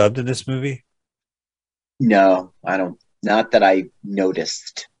anyone's dubbed in this movie? No, I don't. Not that I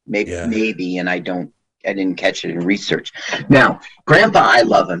noticed. Maybe, and I didn't catch it in research. Now, Grandpa, I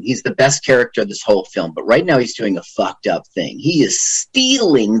love him. He's the best character of this whole film, but right now he's doing a fucked up thing. He is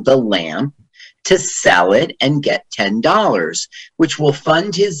stealing the lamp to sell it and get $10, which will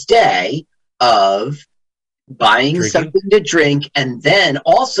fund his day of buying something to drink, and then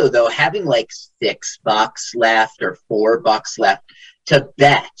also though having like $6 left or $4 left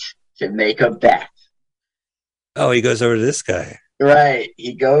to make a bet. Oh, he goes over to this guy. Right.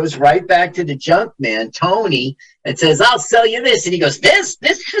 He goes right back to the junk man, Tony, and says, I'll sell you this. And he goes, this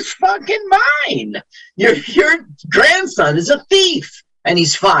is fucking mine. Your grandson is a thief. And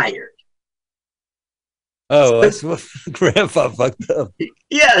he's fired. Oh, that's what Grandpa fucked up.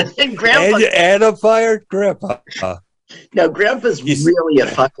 Yeah, and Grandpa. And a fired Grandpa. Now, Grandpa's really a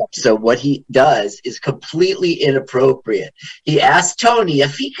fuck up. So what he does is completely inappropriate. He asked Tony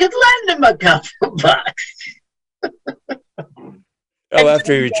if he could lend him a couple bucks. Oh,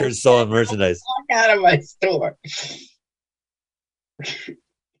 after he returns stolen merchandise. Walk out of my store.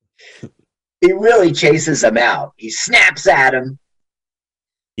 He really chases him out. He snaps at him.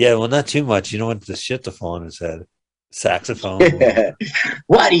 Yeah, well, not too much. You don't want the shit to fall on his head. Saxophone.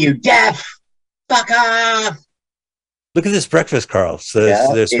 What are you, deaf? Fuck off. Look at this breakfast, Carl. So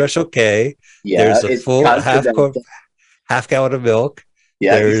there's Special K. Yeah, there's a full half gallon of milk.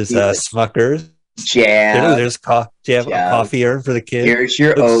 Yeah, there's Smuckers. Jam. There's jam. Coffee urn for the kids. Here's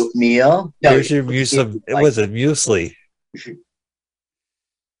your oatmeal. Here's your muesli. It was a muesli.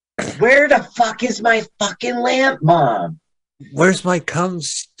 Where the fuck is my fucking lamp, Mom? Where's my cum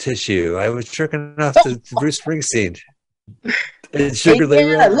tissue? I was jerking off to Bruce Springsteen. And Sugar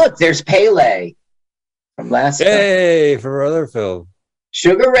Ray. Look, there's Pele from last film. From our other film.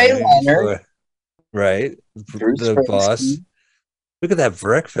 Sugar Ray Leonard. Right. Bruce the Springsteen. Boss. Look at that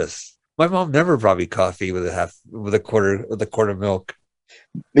breakfast. My mom never brought me coffee with a quarter milk.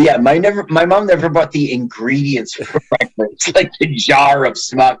 Yeah, my mom never bought the ingredients for breakfast, like the jar of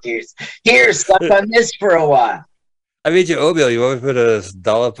Smuckers. Here, suck on this for a while. I made you oatmeal. You want me to put a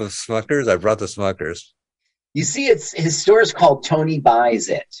dollop of Smuckers? I brought the Smuckers. You see, his store is called Tony Buys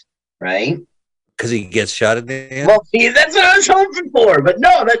It, right? Because he gets shot at the end? Well, see, that's what I was hoping for, but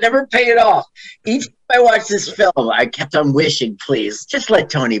no, that never paid off. Each time I watched this film, I kept on wishing, please, just let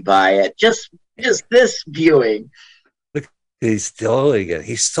Tony buy it. Just this viewing. Look, he's stealing it.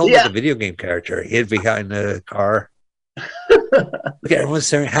 He stole like a video game character. He hid behind the car. Look, everyone's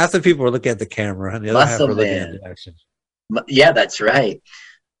staring. Half the people are looking at the camera, and the other half are looking at the action. Yeah, that's right.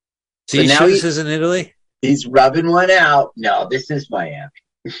 So you sure this is in Italy? He's rubbing one out. No, this is Miami.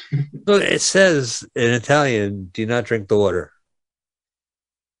 Look, it says in Italian, do not drink the water.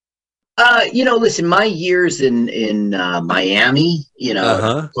 Listen, my years in Miami,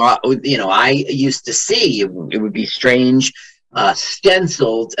 I used to see it would be strange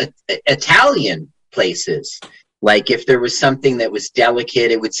stenciled Italian places. Like if there was something that was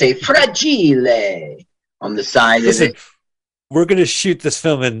delicate, it would say fragile on the side of it. We're going to shoot this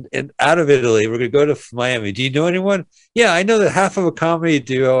film in out of Italy. We're going to go to Miami. Do you know anyone? Yeah, I know that half of a comedy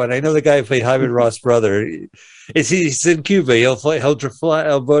duo, and I know the guy who played Hyman Roth's brother. He's in Cuba. He'll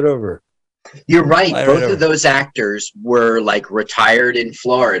boat over. You're right. Both of those actors were like retired in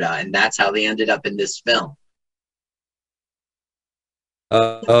Florida, and that's how they ended up in this film.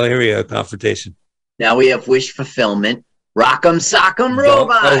 Here we go. Confrontation. Now we have wish fulfillment. Rock'em sock'em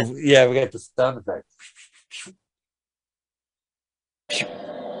robot. Oh, yeah, we got the sound effect.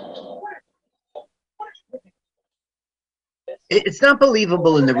 It's not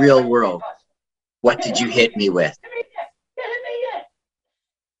believable in the real world. What did you hit me with?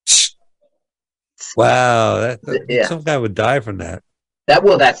 Wow, some guy would die from that.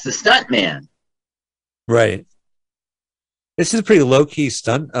 That's the stunt man. Right. This is a pretty low-key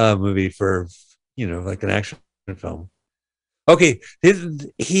stunt movie for, like an action film. Okay,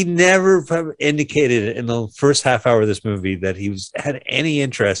 he never indicated in the first half hour of this movie that he had any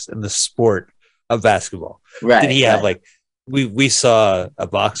interest in the sport of basketball. Right. Did he have we saw a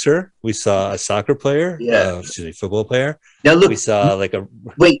boxer, we saw a soccer player, football player. Now look, we saw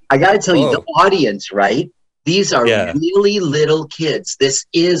wait. I got to tell you, the audience, right? These are really little kids. This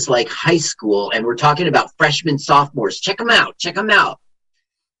is like high school, and we're talking about freshmen, sophomores. Check them out.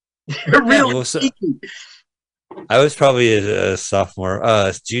 They're really I was probably a sophomore,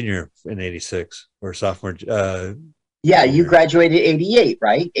 junior in '86, or sophomore, Yeah, you graduated 88,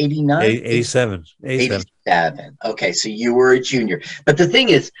 right? 89? 87. 87. Okay, so you were a junior. But the thing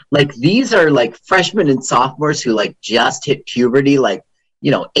is, like, these are like freshmen and sophomores who like just hit puberty, like,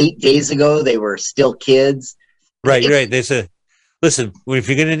 8 days ago they were still kids. Right, right. They said, listen, if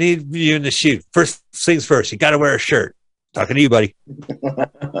you're gonna need you in the shoot, first things first, you gotta wear a shirt. Talking to you, buddy.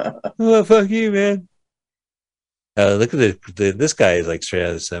 Oh, fuck you, man. Look at this guy is like straight out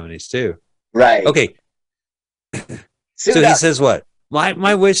of the 70s too. Right. Okay. So he says what?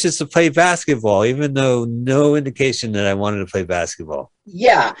 My wish is to play basketball, even though no indication that I wanted to play basketball.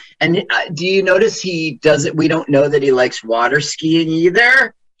 Yeah, and do you notice he doesn't? We don't know that he likes water skiing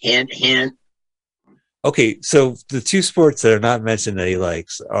either. Hint, hint. Okay, so the two sports that are not mentioned that he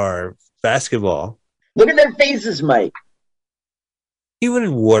likes are basketball. Look at their faces, Mike. He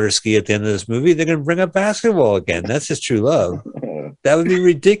wouldn't water ski at the end of this movie. They're going to bring up basketball again. That's his true love. That would be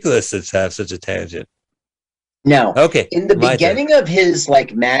ridiculous to have such a tangent. Now, okay, in the beginning of his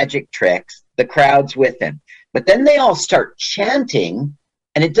like magic tricks, the crowd's with him, but then they all start chanting,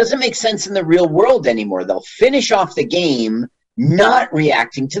 and it doesn't make sense in the real world anymore. They'll finish off the game not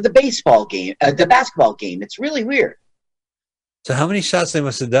reacting to the basketball game. It's really weird. So how many shots they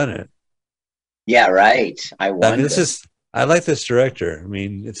must have done it? Yeah, right. I wonder. I like this director. I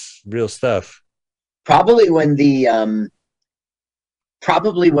mean, it's real stuff. Probably when the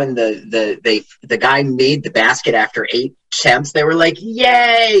guy made the basket after 8 attempts, they were like,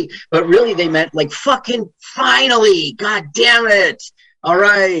 "Yay!" But really, they meant like, "Fucking finally! God damn it! All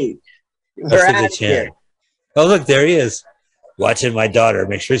right, we're out of here." Oh, look, there he is, watching my daughter.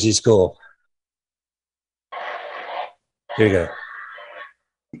 Make sure she's cool. Here you go.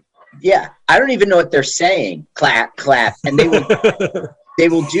 Yeah, I don't even know what they're saying. Clap, clap, and they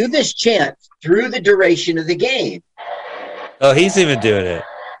will do this chant through the duration of the game. Oh, he's even doing it.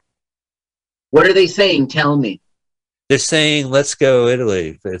 What are they saying? Tell me. They're saying, "Let's go,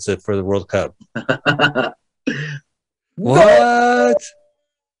 Italy." It's for the World Cup. What?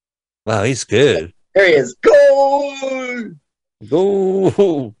 Wow, he's good. There he is. Go!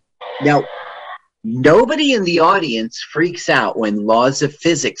 Go! Now, nobody in the audience freaks out when laws of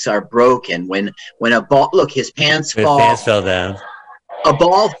physics are broken. When a ball, look, his pants fall. His pants fell down. A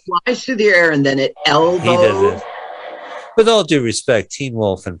ball flies through the air and then it elbows. He does it. With all due respect, Teen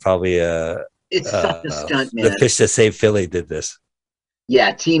Wolf and probably it's such a stunt, man. The Fish That Saved Philly did this.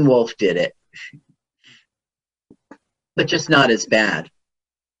 Yeah, Teen Wolf did it, but just not as bad.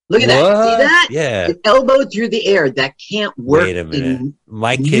 Look at that! See that? Yeah, it elbowed through the air. That can't work. Wait a minute,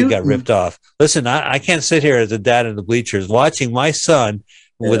 my kid got ripped off. Listen, I can't sit here as a dad in the bleachers watching my son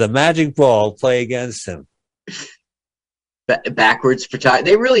with a magic ball play against him. Backwards for time.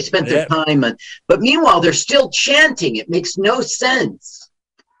 They really spent their time on, but meanwhile they're still chanting. It makes no sense.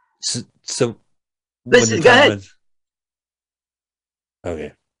 So listen, go ahead.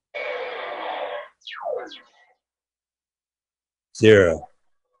 Okay. 0.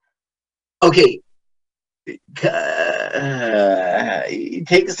 Okay. It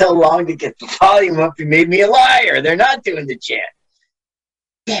takes so long to get the volume up. You made me a liar. They're not doing the chant.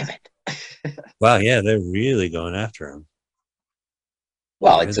 Damn it. Wow, yeah, they're really going after him.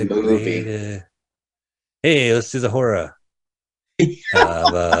 Well, it's a movie. Hey, let's do the horror.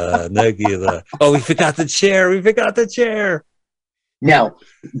 Nagila. Oh, we forgot the chair. Now,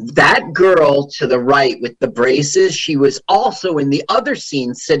 that girl to the right with the braces, she was also in the other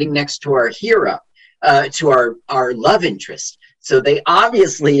scene sitting next to our hero, to our love interest. So they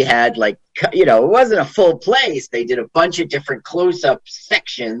obviously had, like, it wasn't a full place. They did a bunch of different close-up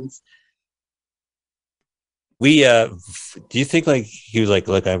sections. Do you think like he was like,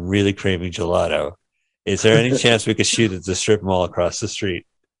 "Look, I'm really craving gelato. Is there any chance we could shoot at the strip mall across the street?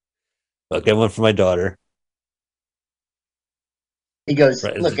 I'll get one for my daughter." He goes,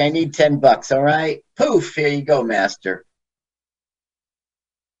 right, "Look, I need $10. All right, poof, here you go, master."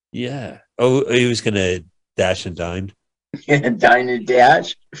 Yeah. Oh, he was gonna dash and dine. Dine and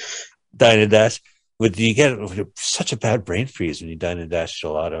dash. Dine and dash. But you get such a bad brain freeze when you dine and dash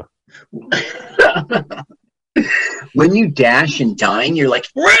gelato. When you dash and dine, you're like,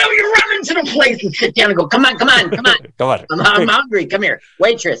 you run into the place and sit down and go, come on. Come on. I'm hungry. Come here.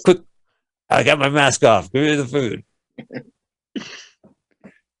 Waitress. Quick. I got my mask off. Give me the food.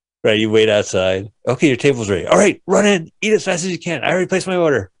 Right, you wait outside. Okay, your table's ready. All right, run in. Eat as fast as you can. I already placed my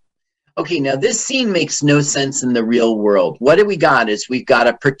order. Okay, now this scene makes no sense in the real world. What do we got is we've got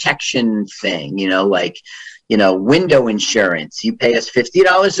a protection thing, window insurance. You pay us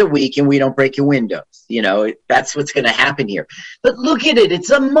 $50 a week and we don't break your windows. That's what's going to happen here. But look at it.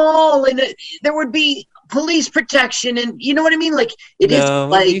 It's a mall, and there would be police protection, and you know what I mean. Like it is No,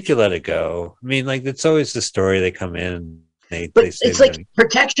 like, you could let it go. I mean, like it's always the story. They come in, but they say it's they're like gonna-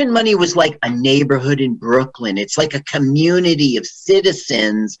 protection money was like a neighborhood in Brooklyn. It's like a community of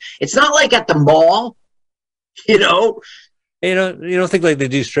citizens. It's not like at the mall, you know. you don't think like they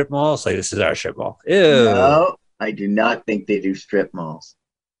do strip malls? Like this is our strip mall. Ew. No, I do not think they do strip malls.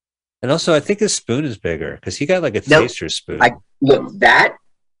 And also, I think his spoon is bigger because he got like a Nope. taster spoon. Look, that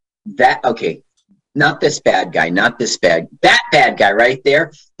okay, not this bad guy, not this bad, that bad guy right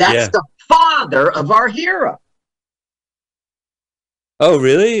there. That's Yeah. the father of our hero. Oh,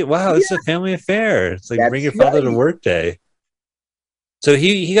 really? Wow, it's a family affair. It's like That's bring your father to right. work day. So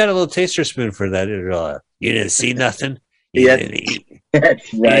he got a little taster spoon for that. You didn't see nothing. You Yeah. didn't eat.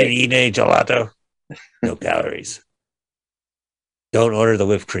 That's You right. didn't eat any gelato. No calories. Don't order the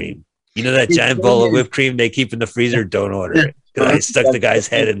whipped cream. You know that giant bowl of whipped cream they keep in the freezer? Don't order it. Because I stuck the guy's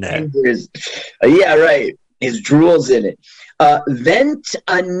head in there. Yeah, right. His drool's in it.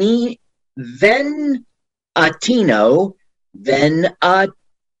 Venatino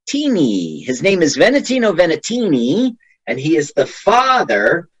Venatini. His name is Venatino Venatini, and he is the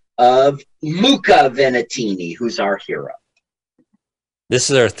father of Luca Venatini, who's our hero. This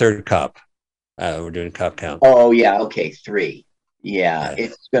is our third cop. We're doing cop count. Oh, yeah. Okay, 3. Yeah,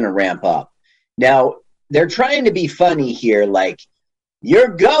 it's going to ramp up. Now, they're trying to be funny here, like, you're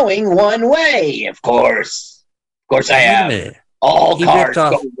going one way, of course. Of course I Wait a am. minute. All He cars ripped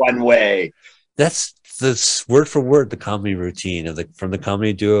off- go one way. That's the word for word the comedy routine of from the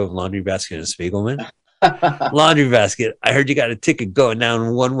comedy duo of Laundry Basket and Spiegelman. Laundry Basket, I heard you got a ticket going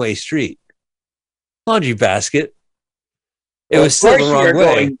down one way street. Laundry Basket, it Well, was of still course the wrong you're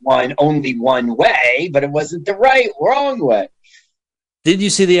way. going only one way, but it wasn't the wrong way. Did you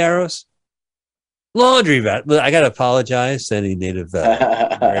see the arrows? Laundry Basket. I got to apologize to any Native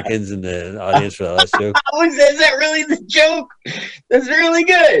Americans in the audience for the last joke. Is that really the joke? That's really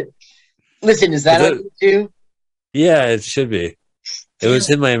good. Listen, is that Is on you too? Yeah, it should be. It was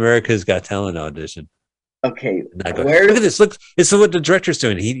in my America's Got Talent audition. Okay, And I go, where? look at this. Look, it's what the director's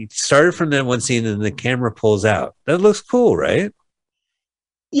doing. He started from that one scene and the camera pulls out. That looks cool, right?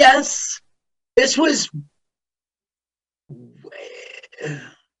 Yes, this was.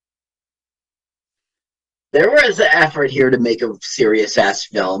 There was an effort here to make a serious ass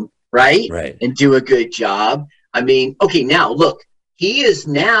film, right? Right. And do a good job. I mean, okay, now look, he is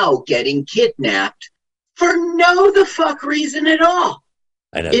now getting kidnapped for no the fuck reason at all.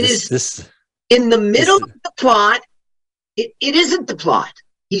 I know. It is in the middle of the plot. It isn't the plot.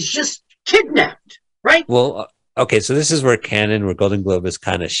 He's just kidnapped, right? Well, okay, so this is where Canon, where Golden Globus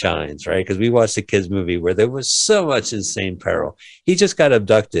kind of shines, right? Because we watched a kids movie where there was so much insane peril. He just got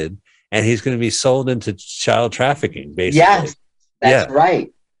abducted, and he's going to be sold into child trafficking, basically. Yes, that's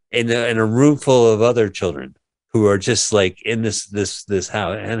right. In a room full of other children who are just like in this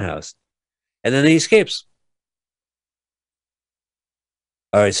house, and then he escapes.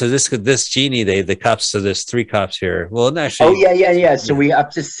 All right, so this genie, the cops. So there's 3 cops here. Well, actually, Oh yeah. So we up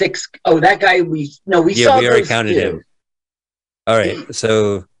to 6. Oh, that guy. We saw. we already those counted 2. him. All right,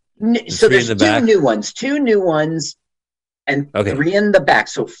 so So 3 there's in the back. 2 new ones, and 3 in the back.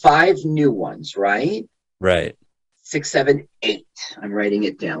 So 5 new ones, right? Right. 6, 7, 8. I'm writing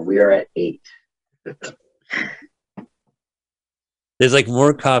it down. We are at 8. There's like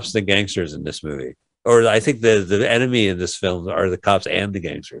more cops than gangsters in this movie. Or I think the enemy in this film are the cops and the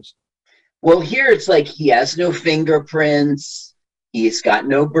gangsters. Well, here it's like he has no fingerprints. He's got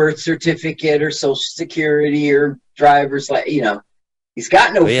no birth certificate or social security or driver's license. He's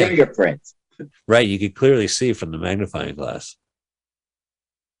got no fingerprints. Right, you could clearly see from the magnifying glass.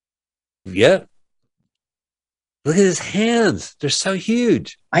 Yeah. Look at his hands. They're so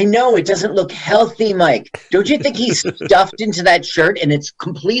huge. I know, it doesn't look healthy, Mike. Don't you think he's stuffed into that shirt and it's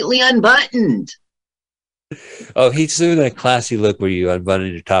completely unbuttoned? Oh, he's doing that classy look where you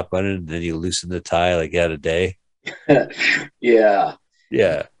unbutton your top button and then you loosen the tie like you had a day. Yeah.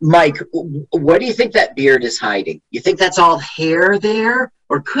 Yeah. Mike, what do you think that beard is hiding? You think that's all hair there?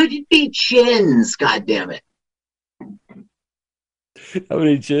 Or could it be chins? God damn it. How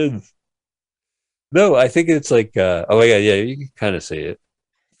many chins? No, I think it's like, oh my God, yeah, you can kind of see it.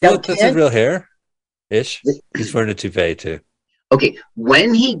 Now, Look, that's a real hair-ish. He's wearing a toupee too. Okay,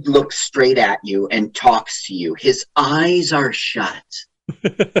 when he looks straight at you and talks to you, his eyes are shut.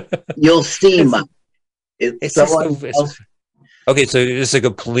 You'll see, Mike. Okay, so it's a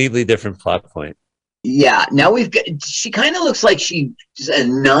completely different plot point. Yeah, now we've got. She kind of looks like she's a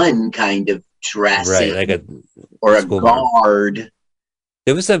nun, kind of dressing, Right? Like or a guard.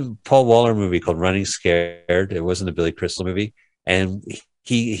 There was a Paul Waller movie called Running Scared. It wasn't a Billy Crystal movie, and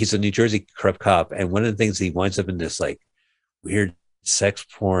he's a New Jersey corrupt cop, and one of the things he winds up in this like weird sex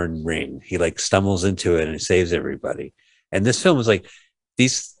porn ring. He like stumbles into it and saves everybody. And this film is like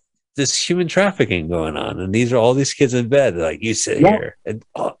this human trafficking going on, and these are all these kids in bed. Like, you sit here, and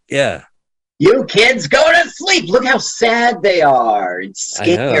yeah, you kids go to sleep. Look how sad they are. It's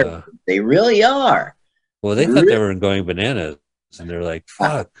scary. They really are. Well, they thought they were going bananas, and they're like,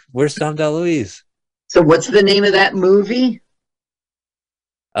 "Fuck, where's Tom DeLuise?" So, what's the name of that movie?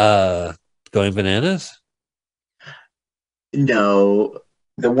 Going Bananas? No,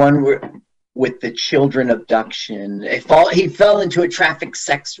 the one with the children abduction. He fell into a traffic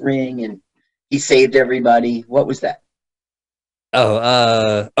sex ring and he saved everybody. What was that?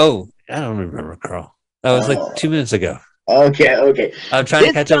 I don't remember, Carl. That was like 2 minutes ago. Okay. I'm trying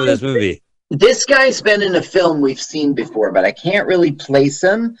to catch up with this movie. This guy's been in a film we've seen before, but I can't really place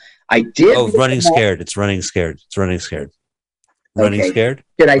him. I did. Oh, Running Scared. It's Running Scared. Running Scared.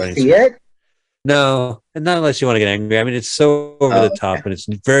 Did I see it? No, and not unless you want to get angry. I mean, it's so over the top, and it's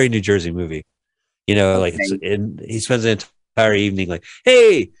a very New Jersey movie. You know, like he spends the entire evening like,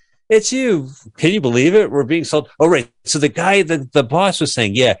 "Hey, it's you. Can you believe it? We're being sold." Oh, right. So the guy, the boss was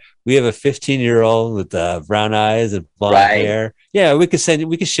saying, "Yeah, we have a 15-year-old with brown eyes and blonde hair. Yeah, we could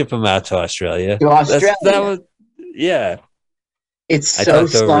ship him out to Australia." To Australia. It's so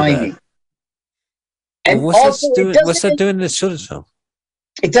slimy. And what's that doing in this children's film?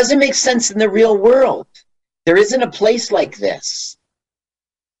 It doesn't make sense in the real world. There isn't a place like this.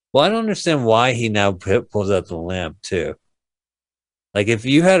 Well, I don't understand why he now pulls out the lamp too. Like, if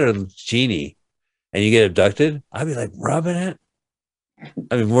you had a genie and you get abducted, I'd be like rubbing it.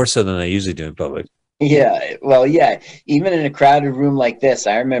 I mean, more so than I usually do in public. Yeah, well, yeah. Even in a crowded room like this,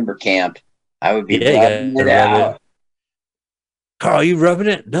 I remember camp. I would be rubbing it out. Carl, you rubbing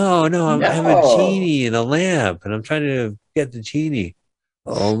it? No, I have a genie and a lamp, and I'm trying to get the genie.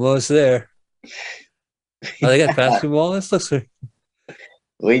 Almost there. Oh, they got basketball? This looks like...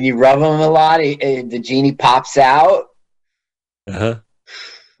 When you rub them a lot, the genie pops out. Uh-huh.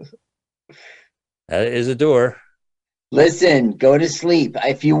 That is a door. Listen, go to sleep.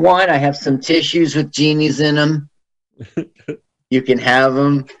 If you want, I have some tissues with genies in them. You can have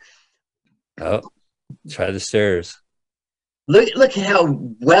them. Oh, try the stairs. Look at how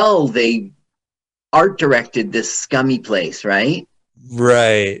well they art directed this scummy place, right?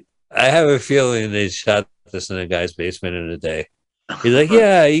 Right. I have a feeling they shot this in a guy's basement in a day. He's like,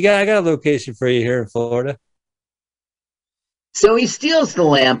 "Yeah, I got a location for you here in Florida." So he steals the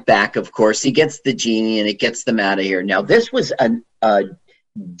lamp back, of course. He gets the genie and it gets them out of here. Now, this was a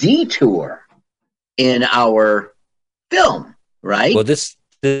detour in our film, right? Well, this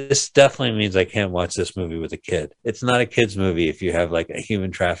definitely means I can't watch this movie with a kid. It's not a kid's movie if you have like a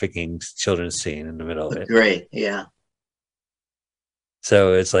human trafficking children's scene in the middle of it. Great, yeah.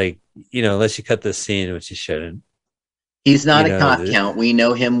 So it's like, unless you cut this scene, which you shouldn't. He's not a cop count. We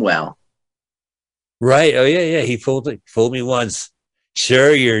know him well. Right. Oh, yeah. He fooled me once.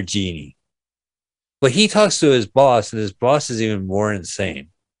 Sure, you're a genie. But he talks to his boss, and his boss is even more insane.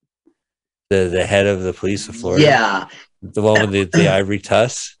 The head of the police of Florida. Yeah. The one with the ivory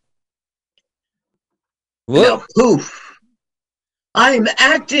tusk. Now, poof. I'm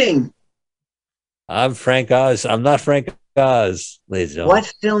acting. I'm Frank Oz. I'm not Frank Oz, ladies and gentlemen.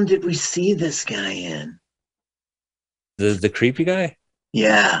 What film did we see this guy in? The creepy guy?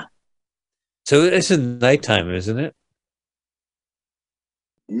 Yeah. So it's in nighttime, isn't it?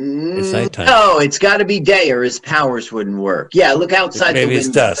 It's nighttime. No, it's got to be day or his powers wouldn't work. Yeah, look outside Maybe the window. it's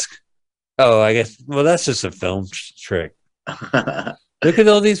dusk. Oh, I guess. Well, that's just a film trick. Look at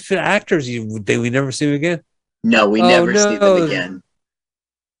all these actors. We never see them again. No, we never see them again.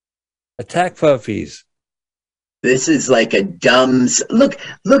 Attack puppies. This is like a dumb. Look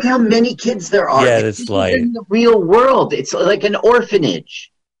how many kids there are. Yeah, it's like in the real world. It's like an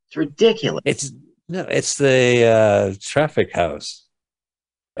orphanage. It's ridiculous. It's the traffic house.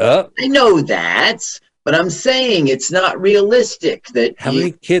 Oh, I know that, but I'm saying it's not realistic. How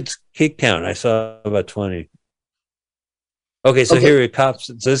many kids? Kid count? I saw about 20. Okay, so here are cops.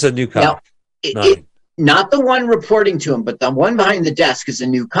 So this is a new cop. Now, not the one reporting to him, but the one behind the desk is a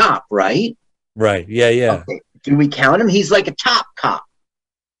new cop, right? Right. Yeah. Okay. Do we count him? He's like a top cop.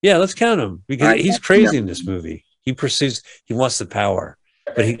 Yeah, let's count him because he's crazy in this movie. He wants the power.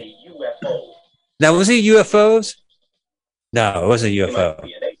 But now, was he UFOs? No, it wasn't a UFO.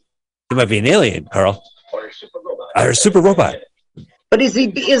 It might be an alien, Carl. Or a super robot. But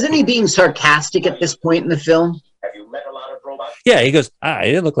isn't he being sarcastic at this point in the film? Yeah, he goes, he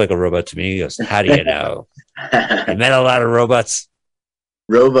didn't look like a robot to me. He goes, how do you know? I met a lot of robots.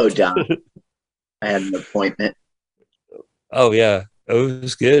 Robo-Dom. I had an appointment. Oh, yeah. Oh, it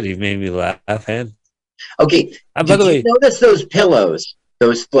was good. He made me laugh, man. Okay. By Did the you way, notice those pillows?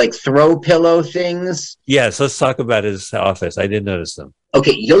 Those like throw pillow things? yes, let's talk about his office. I did notice them.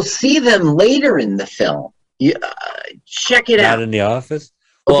 Okay, you'll see them later in the film. Check it Not out. in the office.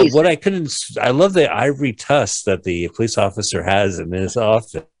 Well, Okay, what I love the ivory tusk that the police officer has in his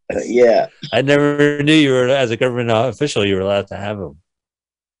office. Yeah. I never knew you were, as a government official, you were allowed to have them.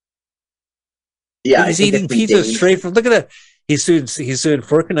 Yeah, He's eating pizza straight from. Look at that. He's doing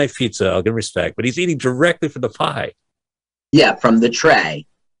fork and knife pizza. I'll give him respect, but he's eating directly from the pie. Yeah, from the tray.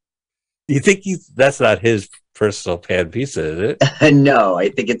 Do you think that's not his personal pan pizza, is it? No, I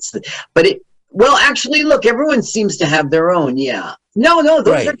think it's, but it. Well, actually, look, everyone seems to have their own. Yeah. No,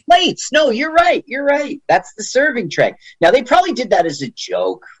 those are plates. No, you're right. You're right. That's the serving tray. Now they probably did that as a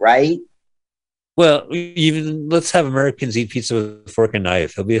joke, right? Well, even let's have Americans eat pizza with a fork and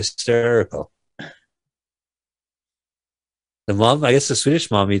knife. It'll be hysterical. The mom, I guess the Swedish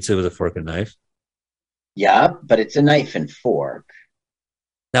mom eats it with a fork and knife. Yeah, but it's a knife and fork.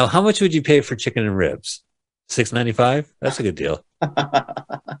 Now, how much would you pay for chicken and ribs? $6.95? That's a good deal.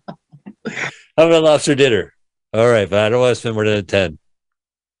 How about lobster dinner? All right, but I don't want to spend more than 10.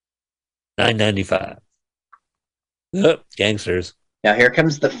 $9.95. Oh, gangsters. Now here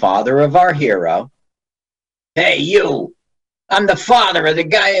comes the father of our hero. Hey, you! I'm the father of the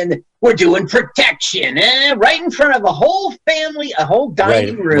guy, and we're doing protection, right in front of a whole family, a whole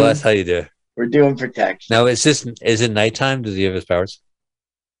dining room. Well, that's how you do it. We're doing protection. Now, is it nighttime? Does he have his powers?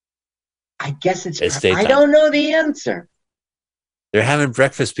 I guess it's daytime. I don't know the answer. They're having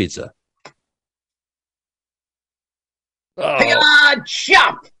breakfast pizza. Oh.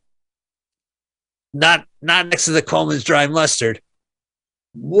 Chop! Not next to the Coleman's dry mustard.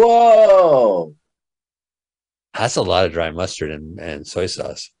 Whoa! That's a lot of dry mustard and soy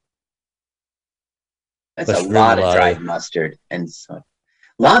sauce. That's a lot of dried mustard and so.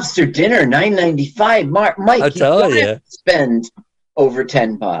 Lobster dinner, $9.95. Mike, I'm telling you, spend over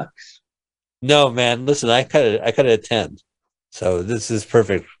 $10. No, man. Listen, I cut it at 10. So this is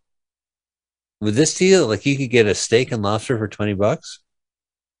perfect. With this deal, like you could get a steak and lobster for $20.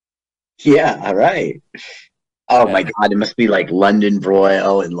 Yeah, all right. Oh my God, it must be like London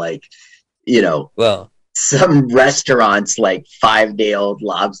broil and like, well, some restaurants like 5-day-old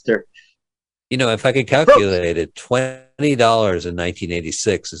lobster. If I could calculate it, $20 in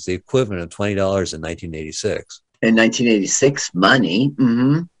 1986 is the equivalent of $20 in 1986. In 1986 money.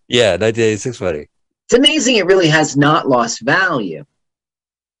 Mm-hmm. Yeah, 1986 money. It's amazing it really has not lost value.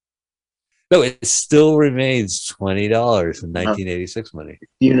 No, it still remains $20 in 1986 money.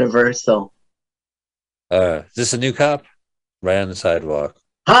 Universal. Is this a new cop? Right on the sidewalk.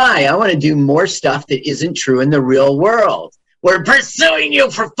 Hi, I want to do more stuff that isn't true in the real world. We're pursuing you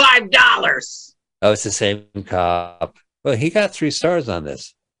for $5. Oh, it's the same cop. Well, he got 3 stars on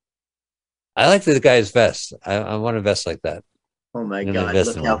this. I like the guy's vest. I want a vest like that. Oh my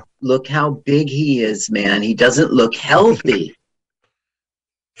God! Look how big he is, man. He doesn't look healthy.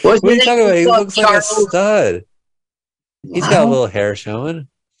 What are you talking about? He looks like a stud. Wow. He's got a little hair showing,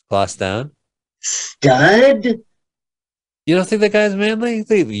 floss down. Stud? You don't think that guy's manly?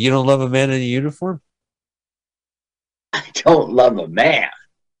 You don't love a man in a uniform? I don't love a man.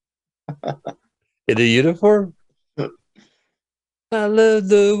 In a uniform? I love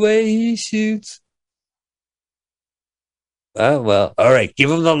the way he shoots. Oh, well, all right.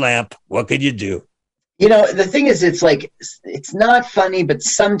 Give him the lamp. What can you do? The thing is, it's like, it's not funny, but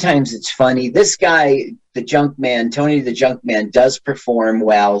sometimes it's funny. This guy, the junk man, Tony the Junk Man, does perform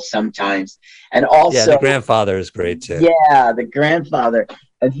well sometimes. And also... Yeah, the grandfather is great, too. Yeah, the grandfather.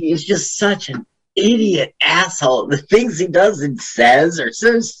 And he is just such an idiot asshole. The things he does and says are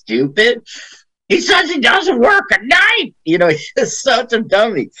so stupid. He says he doesn't work at night. He's just such a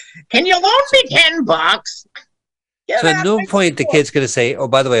dummy. Can you loan me $10? So at no point the kid's going to say, "Oh,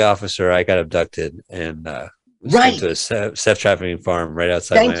 by the way, officer, I got abducted and sent to a sex trafficking farm right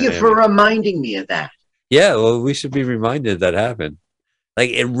outside." Thank you for reminding me of that. Yeah, well, we should be reminded that happened.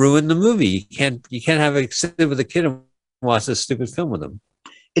 Like it ruined the movie. You can't have a sit with a kid and watch this stupid film with them.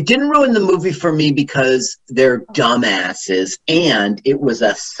 It didn't ruin the movie for me because they're dumbasses, and it was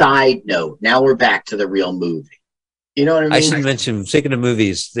a side note. Now we're back to the real movie. You know what I mean? I should mention, speaking of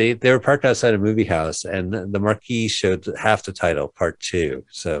movies, they were parked outside a movie house, and the marquee showed half the title, Part 2.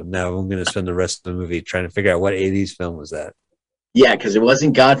 So now I'm going to spend the rest of the movie trying to figure out what 80s film was that. Yeah, because it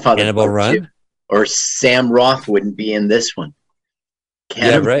wasn't Godfather. Cannibal Run? 2, or Sam Roth wouldn't be in this one.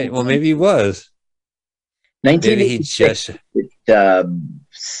 Yeah, right. Well, maybe he was. 1986.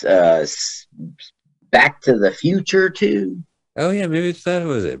 Back to the Future 2. Oh, yeah, maybe that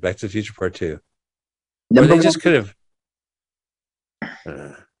was it. Back to the Future Part 2. Number they just could have.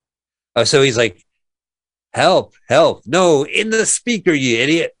 Oh, so he's like, help, help. No, in the speaker, you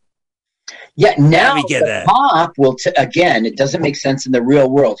idiot. Yeah, now me get the that. cop will, again, it doesn't make sense in the real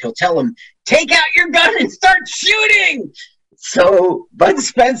world. He'll tell him, take out your gun and start shooting. So Bud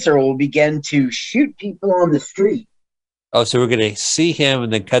Spencer will begin to shoot people on the street. Oh, so we're going to see him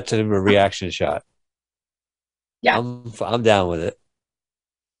and then cut to a reaction shot. Yeah. I'm down with it.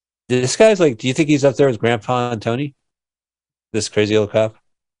 This guy's like, do you think he's up there with Grandpa and Tony? This crazy old cop?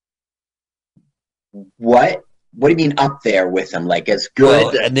 What? What do you mean up there with him? Like as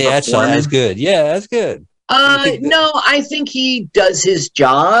good? Well, and the actual as good. Yeah, that's good. No, I think he does his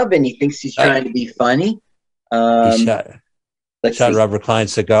job and he thinks he's trying to be funny. He shot Robert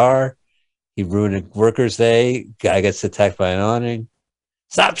Klein's cigar. He ruined a worker's day. Guy gets attacked by an awning.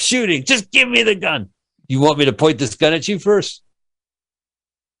 Stop shooting. Just give me the gun. You want me to point this gun at you first?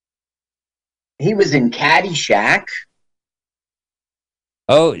 He was in Caddyshack.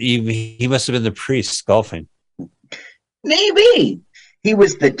 Oh, he must have been the priest golfing. Maybe. He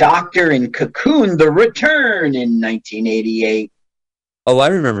was the doctor in Cocoon, The Return in 1988. Oh, I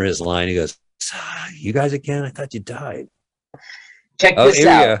remember his line. He goes, you guys again? I thought you died. Check this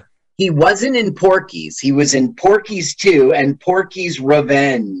out. He wasn't in Porky's. He was in Porky's 2 and Porky's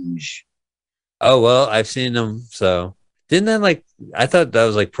Revenge. Oh, well, I've seen them. So didn't that like, I thought that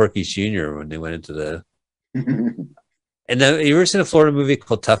was like Porky's Jr. when they went into the. And then you ever seen a Florida movie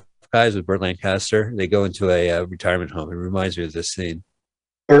called Tough Guys with Burt Lancaster? They go into a retirement home. It reminds me of this scene.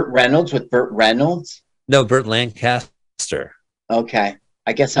 Burt Reynolds with Burt Reynolds? No, Burt Lancaster. Okay.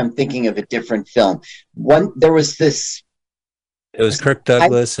 I guess I'm thinking of a different film. There was this. It was Kirk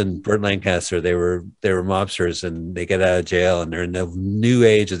Douglas and Burt Lancaster. They were mobsters and they get out of jail and they're in the new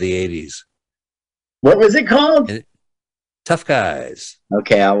age of the 80s. What was it called? Tough Guys.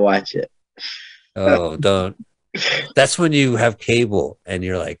 Okay, I'll watch it. Oh, don't. That's when you have cable and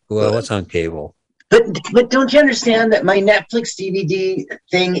you're like, well, what's on cable? But don't you understand that my Netflix DVD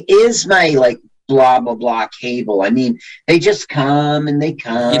thing is my like blah blah blah cable? I mean, they just come and they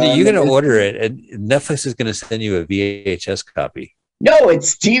come. You're gonna order it, and Netflix is gonna send you a VHS copy. No,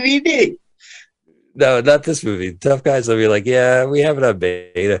 it's DVD. No, not this movie. Tough Guys will be like, yeah, we have it on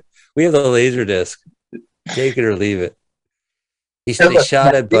beta. We have the laser disc. Take it or leave it. He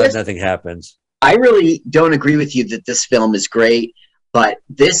shot it, but nothing happens. I really don't agree with you that this film is great, but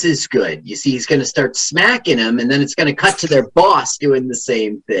this is good. You see, he's going to start smacking him, and then it's going to cut to their boss doing the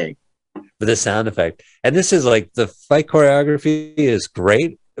same thing. With the sound effect. And this is like, the fight choreography is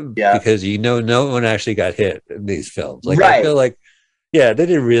great because no one actually got hit in these films. Like, right. I feel like, yeah, they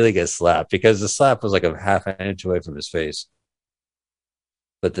didn't really get slapped because the slap was like a half an inch away from his face.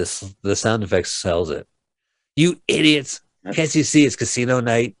 But the sound effects sells it. You idiots. Can't you see it's casino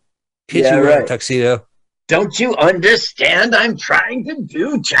night? Can't you wear a tuxedo? Don't you understand? I'm trying to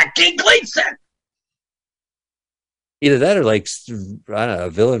do Jackie Gleason. Either that or like, I don't know, a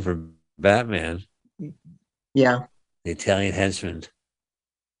villain from Batman. Yeah. The Italian henchman.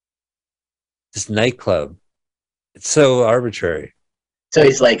 This nightclub. It's so arbitrary. So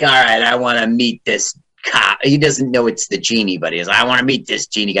he's like, all right, I want to meet this cop. He doesn't know it's the genie, but he's like, I want to meet this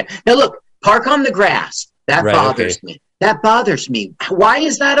genie guy. Now look, park on the grass. That bothers me. That bothers me. Why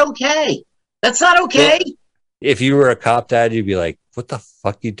is that okay? That's not okay. Well, if you were a cop dad, you'd be like, what the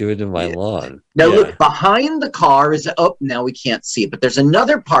fuck you doing to my lawn? Now look, behind the car is, now we can't see it, but there's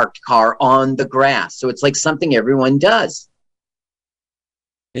another parked car on the grass. So it's like something everyone does.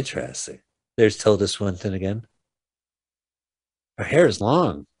 Interesting. There's Tilda Swinton again. Her hair is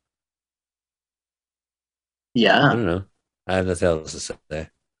long. Yeah. I don't know. I have nothing else to say.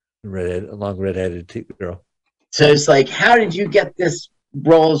 A long redheaded girl. So it's like, how did you get this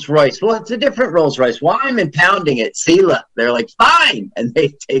Rolls Royce? Well, it's a different Rolls Royce. Well, I'm impounding it. See, look, they're like, fine. And they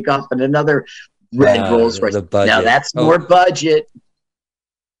take off in another red Rolls Royce. Now that's more budget.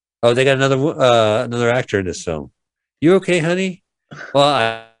 Oh, they got another actor in this film. You okay, honey?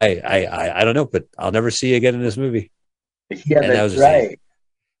 Well, I don't know, but I'll never see you again in this movie. Yeah, that's right.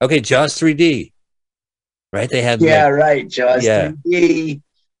 Okay, Jaws 3D. Right? They had right, Jaws 3D.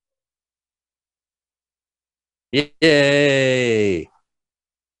 Yay!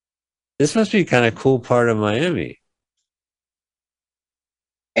 This must be kind of cool part of Miami.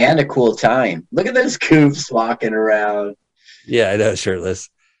 And a cool time. Look at those coofs walking around. Yeah, I know, shirtless.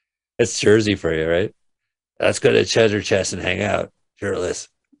 It's Jersey for you, right? Let's go to Treasure Chest and hang out, shirtless.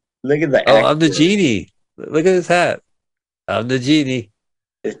 Look at the actor. I'm the genie. Look at his hat. I'm the genie.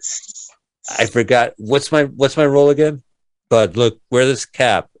 I forgot. What's my role again? Bud, look, wear this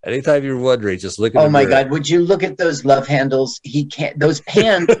cap. Anytime you're wondering, just look at Oh the my mirror. God! Would you look at those love handles? He can't. Those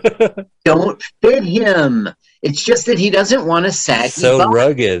pants don't fit him. It's just that he doesn't want to saggy So butt.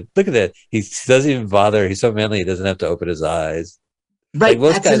 rugged. Look at that. He doesn't even bother. He's so manly. He doesn't have to open his eyes. Right. Like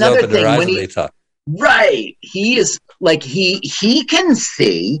most That's guys another open their thing. eyes When when he they talk. right, he is like he can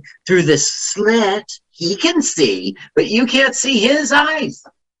see through this slit. He can see, but you can't see his eyes.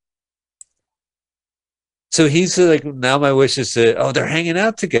 So he's like, now my wish is to, oh, they're hanging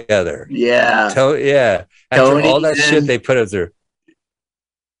out together. Yeah. Yeah. After Tony all that shit and- they put up there.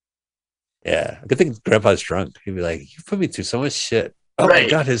 Yeah. Good thing Grandpa's drunk. He'd be like, you put me through so much shit. Oh my Right.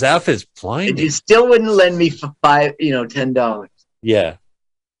 God, his outfit's And blinding. you still wouldn't lend me for $10. Yeah.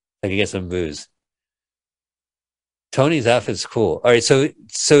 I can get some booze. Tony's outfit's cool. All right. So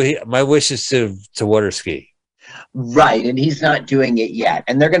my wish is to water ski. Right, and he's not doing it yet.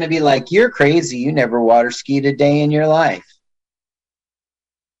 And they're going to be like, "You're crazy. You never water skied a day in your life."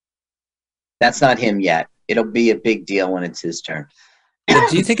 That's not him yet. It'll be a big deal when it's his turn. But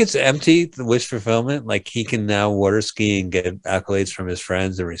do you think it's empty, the wish fulfillment? Like he can now water ski and get accolades from his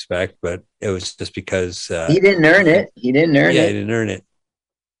friends and respect, but it was just because He didn't earn it. He didn't earn yeah, it. he didn't earn it.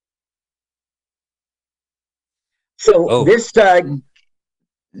 So Oh. this,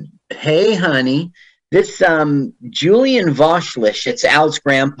 hey, honey, this Julian Voshlish, it's Al's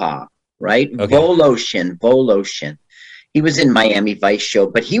grandpa, right? Okay. Voloshin. He was in Miami Vice show,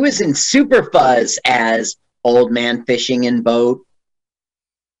 but he was in Super Fuzz as Old Man Fishing in Boat.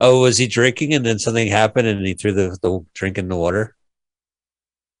 Oh, was he drinking and then something happened and he threw the drink in the water?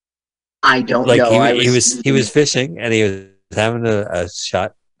 I don't Like know. he was fishing and he was having a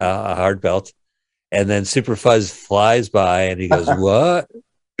shot, a hard belt, and then Super Fuzz flies by and he goes, "What?"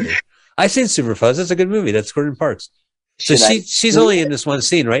 I seen Super Fuzz. That's a good movie. That's Gordon Parks. So she's only in this one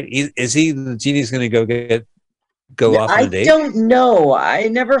scene, right? Is he the genie's going to go off on I a date? don't know. I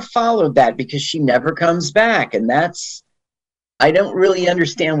never followed that because she never comes back, and I don't really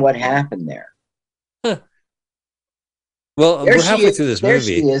understand what happened there. Well, There we're she halfway is. through this There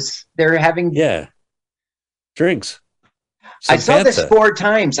movie. she is. They're having. Yeah, drinks. I Some saw this Fanta. 4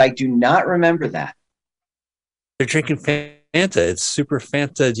 times. I do not remember that. They're drinking Fanta. It's Super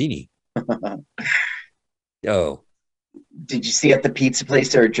Fanta Genie. Oh, Did you see at the pizza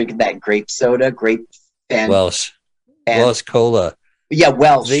place they were drinking that grape soda? Welsh cola. Yeah,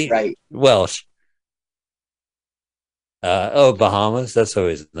 Welsh, right. Welsh. Bahamas. That's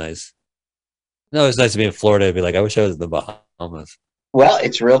always nice. No, it's nice to be in Florida and be like, I wish I was in the Bahamas. Well,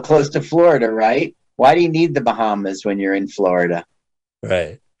 it's real close to Florida, right? Why do you need the Bahamas when you're in Florida?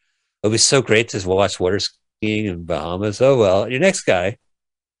 Right. It'll be so great to watch water skiing in Bahamas. Oh, well, your next guy.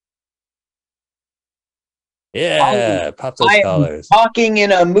 Yeah, pop those I am collars. talking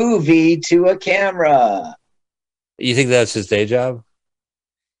in a movie to a camera. You think that's his day job?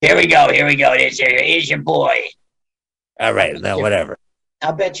 Here we go. Here's your boy. All right, now whatever.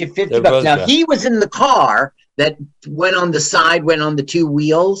 I'll bet you 50 They're bucks. both Now, gone. he was in the car that went on the side, went on the 2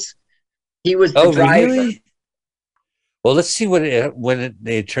 wheels. He was the Oh, driver. really? Well, let's see when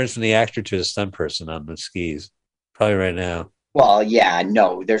it turns from the actor to a stunt person on the skis. Probably right now. Well, yeah,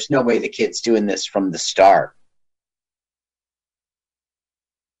 no, there's no way the kid's doing this from the start.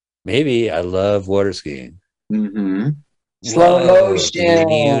 Maybe. I love water skiing. Mm-hmm. Slow Whoa.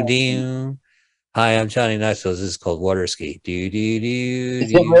 motion. Do. Hi, I'm Johnny Knoxville. This is called water ski.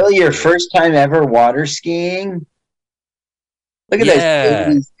 Is it really your first time ever water skiing? Look at Yeah.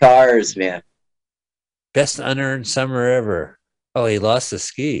 those 80s cars, man. Best unearned summer ever. Oh, he lost the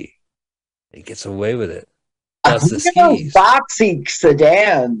ski. He gets away with it. Lost the Look at those skis. boxy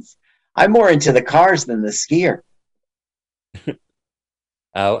sedans. I'm more into the cars than the skier.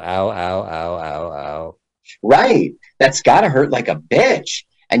 Ow, ow, ow, ow, ow, ow. Right. That's got to hurt like a bitch.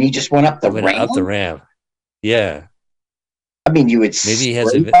 And you just went up the Went ramp? up the ramp. Yeah. I mean, you would Maybe he has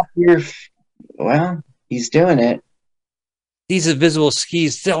scrape up your... Well, he's doing it. These invisible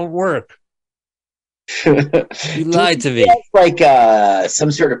skis don't work. You lied to me. Like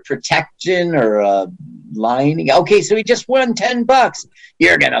some sort of protection or lining. Okay, so he just won $10.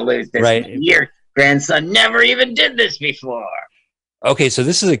 You're going to lose this. Right. Your grandson never even did this before. Okay, so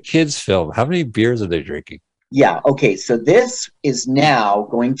this is a kid's film. How many beers are they drinking? Yeah, okay, so this is now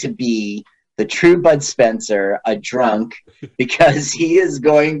going to be the true Bud Spencer, a drunk, because he is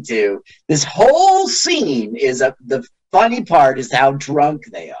going to... This whole scene is... the funny part is how drunk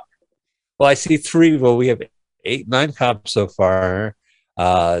they are. Well, I see 3. Well, we have 9 cops so far,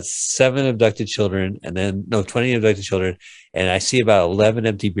 7 abducted children, and then 20 abducted children, and I see about 11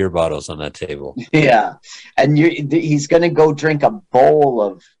 empty beer bottles on that table. Yeah, and he's going to go drink a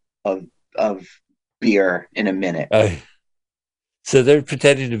bowl of beer in a minute. So they're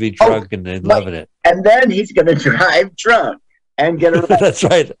pretending to be drunk and they're loving it. And then he's going to drive drunk and get arrested. That's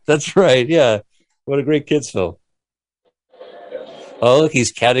right. That's right. Yeah. What a great kids film. Oh, look,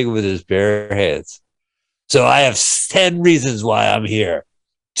 he's counting with his bare hands. So I have 10 reasons why I'm here.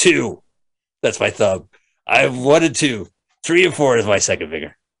 2. That's my thumb. I have 1 and 2. 3 and 4 is my second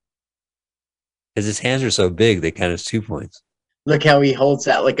finger. Because his hands are so big, they count as 2 points. Look how he holds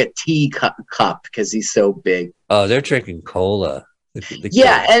that like a tea cup because he's so big. Oh, they're drinking cola.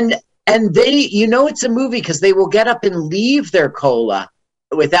 Yeah, and they, you know, it's a movie because they will get up and leave their cola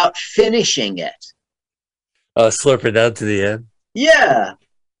without finishing it. Oh, slurp it down to the end. Yeah.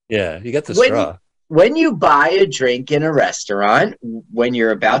 Yeah, you got the straw. When you buy a drink in a restaurant, when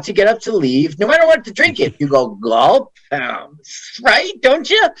you're about to get up to leave, no matter what to drink it, you go gulp, right? Don't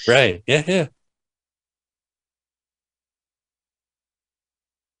you? Right. Yeah, yeah.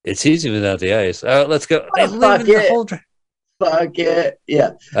 It's easy without the ice. Let's go. Oh, fuck it. Fuck it.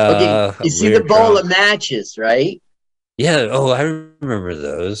 Yeah. Okay. You see the bowl of matches, right? Yeah. Oh, I remember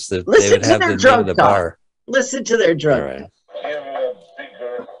those. They Listen would to have their the drunk name of the talk. bar. Listen to their drunk. All right.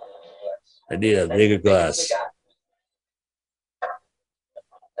 I need a bigger glass.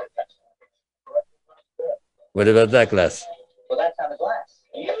 What about that glass? Well, that's not a glass.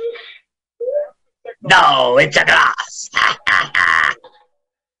 No, it's a glass.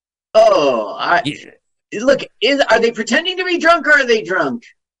 Look, are they pretending to be drunk or are they drunk?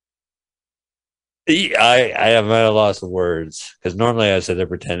 I have a loss of words because normally I said they're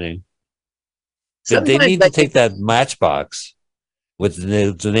pretending. But they need to take that matchbox with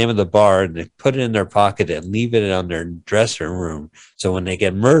the name of the bar and they put it in their pocket and leave it on their dresser room. So when they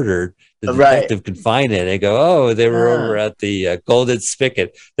get murdered, the detective can find it and go, "Oh, they were over at the Golden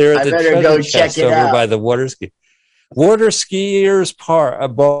Spigot. They're at the treasure chest over by the water skiers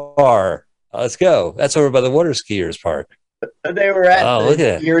bar. Let's go. That's over by the water skiers park." They were at. Oh, look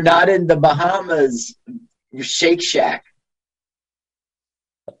at it. You're not in the Bahamas. Shake Shack.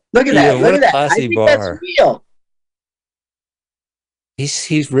 Look at that. Look at that. I think that's real.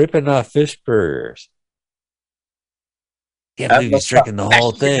 He's ripping off fish burgers. Can't believe he's drinking the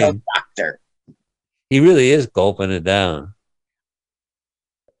whole thing. He really is gulping it down.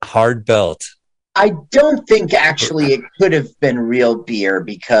 Hard belt. I don't think actually it could have been real beer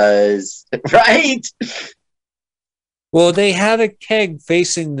because, right? Well, they had a keg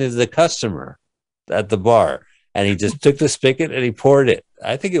facing the customer at the bar, and he just took the spigot and he poured it.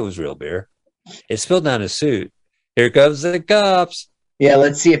 I think it was real beer. It spilled down his suit. Here comes the cops. Yeah,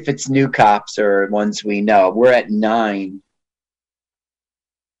 let's see if it's new cops or ones we know. We're at 9.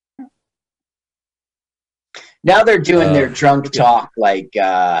 Now they're doing their drunk talk like,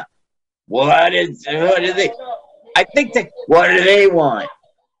 what do they? I think what do they want?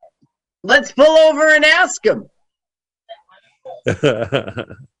 Let's pull over and ask them.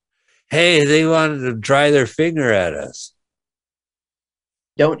 Hey, they wanted to dry their finger at us.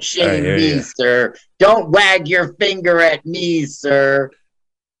 Don't shame me, sir. Don't wag your finger at me, sir.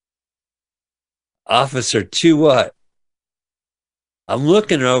 Officer, to what? I'm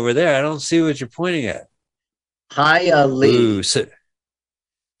looking over there. I don't see what you're pointing at. Hi, Lee. Ooh, so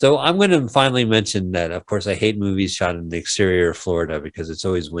I'm going to finally mention that, of course, I hate movies shot in the exterior of Florida because it's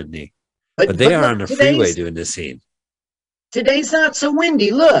always windy. But they are on the freeway doing this scene. Today's not so windy.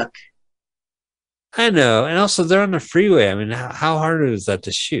 Look. I know. And also, they're on the freeway. I mean, how hard is that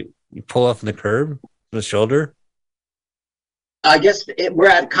to shoot? You pull off the curb, the shoulder? I guess we're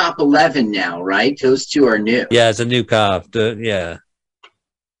at cop 11 now, right? Those two are new. Yeah, it's a new cop. Yeah.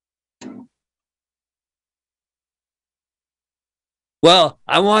 Well,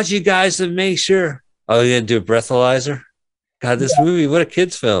 I want you guys to make sure. Oh, you're going to do a breathalyzer? God, this movie, what a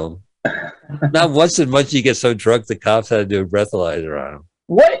kid's film. Not once did Munchie get so drunk the cops had to do a breathalyzer on him.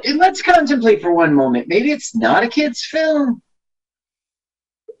 What? Let's contemplate for one moment. Maybe it's not a kid's film.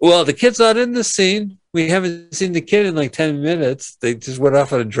 Well, the kid's not in the scene. We haven't seen the kid in like 10 minutes. They just went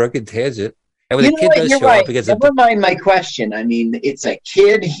off on a drunken tangent. And when the kid does show up, because never mind my question. I mean, it's a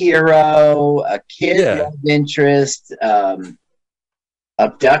kid hero, a kid love interest,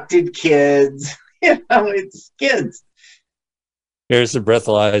 abducted kids. You know, it's kids. Here's the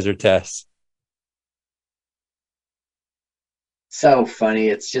breathalyzer test. So funny.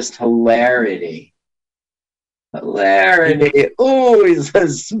 It's just hilarity. Hilarity. Ooh, it's a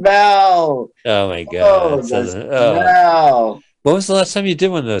smell. Oh, my God. Oh, the smell. What was the last time you did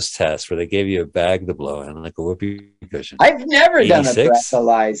one of those tests where they gave you a bag to blow in, like a whoopee cushion? I've never done a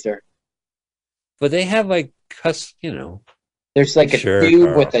breathalyzer. But they have like, you know. There's like a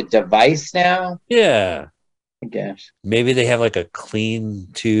tube with a device now? Yeah. I guess. Maybe they have like a clean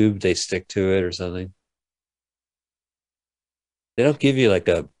tube they stick to it or something. They don't give you like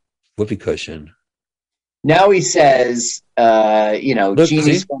a whoopee cushion. Now he says, Look,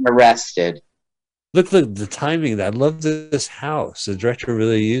 Jeannie's see? been arrested. Look, the timing. I love this house. The director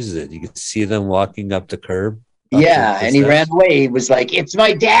really uses it. You can see them walking up the curb. Yeah, and he ran away. He was like, "It's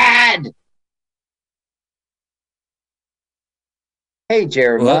my dad." Hey,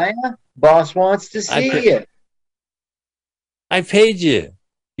 Jeremiah, boss wants to see you. I paid you.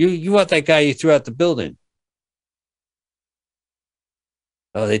 You want that guy you threw out the building?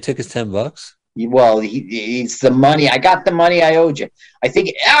 Oh, they took his $10. Well, it's the money. I got the money I owed you. I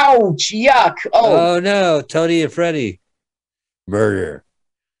think. Ouch! Yuck! Oh no, Tony and Freddie, murder.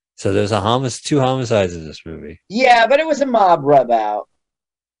 So there's two homicides in this movie. Yeah, but it was a mob rub out.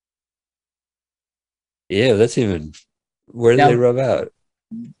 Yeah, that's even. Where did they rub out?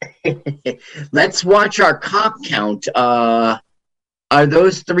 Let's watch our cop count. Are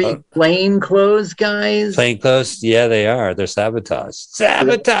those three plainclothes guys? Plainclothes? Yeah, they are. They're sabotage.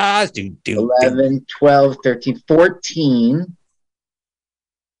 Sabotage! 11, 12, 13, 14.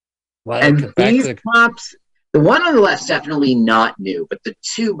 Well, and these cops, the one on the left's definitely not new, but the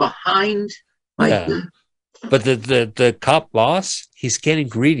two behind might be. But the cop boss, he's getting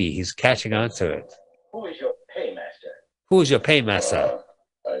greedy. He's catching on to it. Who is your paymaster? Who is your paymaster?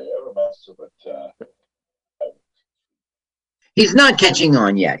 I have a master, but he's not catching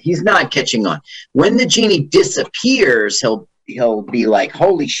on yet. He's not catching on. When the genie disappears, he'll be like,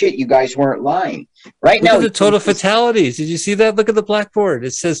 "Holy shit, you guys weren't lying." Right now, look at the total fatalities. Did you see that? Look at the blackboard.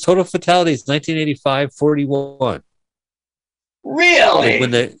 It says total fatalities 1985 41. Really?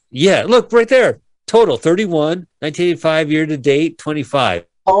 Like look right there. Total 31, 1985 year to date 25.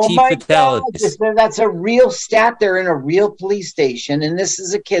 Oh T my fatalities. God, that's a real stat. They're in a real police station, and this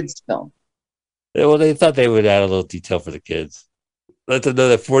is a kid's film. Well, they thought they would add a little detail for the kids. Let them know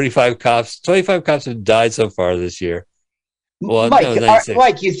that 25 cops have died so far this year. Well,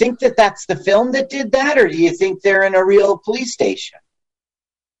 Mike, you think that that's the film that did that, or do you think they're in a real police station?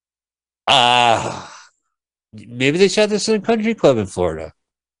 Maybe they shot this in a country club in Florida.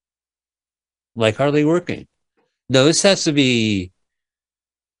 Like hardly working. No, this has to be.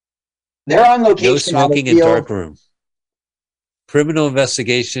 They're on location. No smoking in dark room. Criminal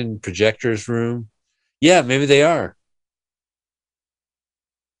investigation projectors room. Yeah, maybe they are.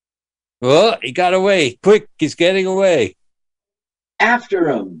 Well, he got away. Quick, he's getting away. After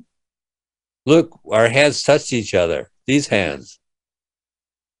him. Look, our hands touched each other. These hands.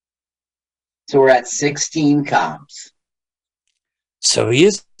 So we're at 16 cops. So he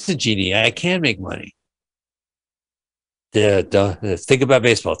is the genie. I can make money. Yeah, think about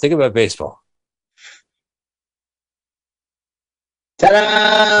baseball. Think about baseball. Ta-da!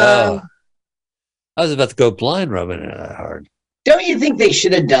 Oh, I was about to go blind rubbing it that hard. Don't you think they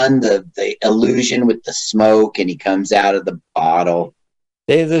should have done the illusion with the smoke and he comes out of the bottle?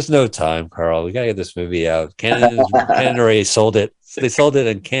 There's no time, Carl. We gotta get this movie out. Canon already sold it. They sold it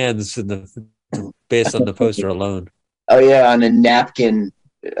in cans based on the poster alone. Oh yeah, on a napkin.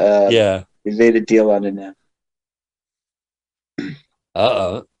 Yeah, they made a deal on a napkin.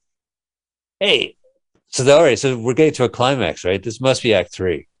 Hey, so we're getting to a climax, right? This must be Act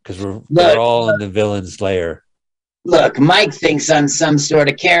 3 because they're all in the villain's lair. Look, Mike thinks I'm some sort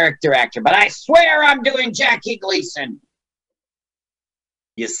of character actor, but I swear I'm doing Jackie Gleason.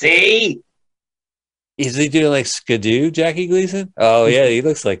 You see? Is he doing like Skidoo, Jackie Gleason? Oh yeah, he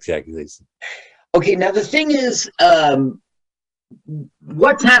looks like Jackie Gleason. Okay, now the thing is,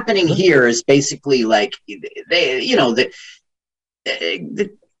 what's happening here is basically like they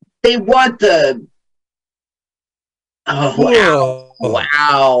want the. Oh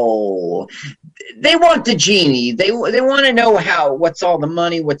wow! They want the genie. They want to know what's all the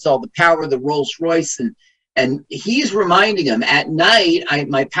money, what's all the power, the Rolls Royce, and he's reminding them at night,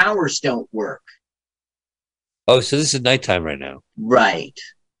 my powers don't work. Oh, so this is nighttime right now, right?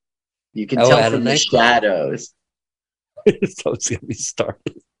 You can tell from the shadows. So it's gonna be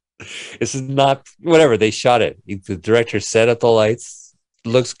started. This is not whatever they shot it. The director set up the lights.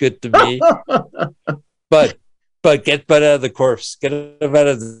 Looks good to me, but get Bud out of the corpse. Get him out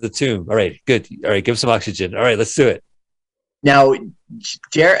of the tomb. All right, good. All right, give him some oxygen. All right, let's do it. Now,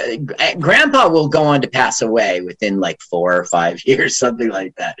 Grandpa will go on to pass away within like 4 or 5 years, something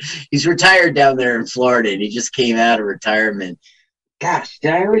like that. He's retired down there in Florida, and he just came out of retirement. Gosh,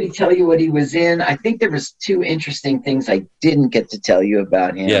 did I already tell you what he was in? I think there was 2 interesting things I didn't get to tell you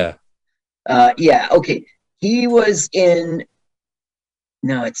about him. Yeah. Okay. He was in.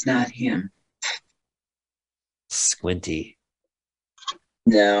 No, it's not him. Squinty.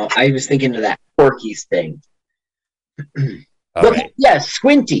 No, I was thinking of that Porky's thing. All right. Yeah,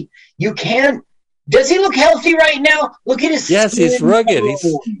 Squinty. You can't. Does he look healthy right now? Look at his Yes, he's skin rugged.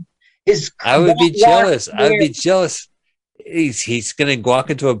 tone. His I would be that jealous. dark I would be hair. jealous. He's gonna walk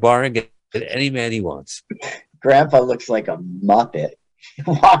into a bar and get any man he wants. Grandpa looks like a muppet.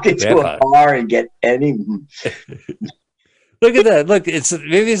 Walk into Grandpa. a bar and get any. Look at that. Look,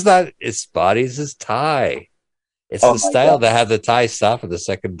 maybe it's not its body, it's his tie. It's Oh the my style God. to have the tie stop at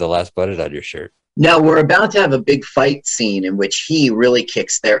the last button on your shirt. Now we're about to have a big fight scene in which he really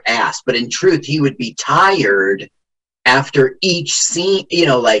kicks their ass, but in truth, he would be tired after each scene. You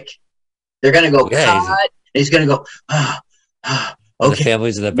know, like they're gonna go Yeah, cut, and he's gonna go. And Okay. the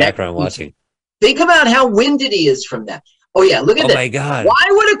family's in the background watching. Think about how winded he is from that. Oh yeah, look at Oh that. my God. Why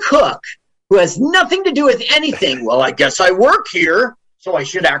would a cook who has nothing to do with anything? Well, I guess I work here, so I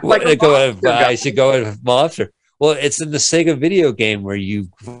should act like a monster I guy. should go with monster. Well, it's in the Sega video game where you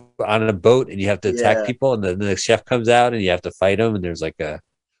on a boat and you have to attack Yeah. people, and then the chef comes out and you have to fight him. And there's like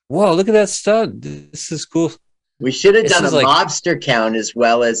whoa, look at that stunt! This is cool. We should have This done a is like- mobster count as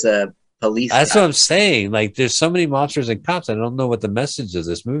well as a police. That's count. what I'm saying. Like, there's so many monsters and cops. I don't know what the message of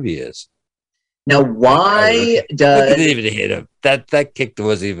this movie is. Now, why Look, does it didn't even hit him. That kick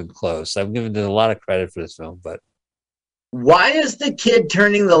wasn't even close. I'm giving it a lot of credit for this film, but why is the kid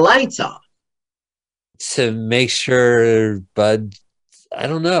turning the lights off? to make sure Bud, I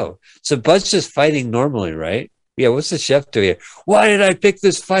don't know. So Bud's just fighting normally, right? Yeah. What's the chef doing here? Why did I pick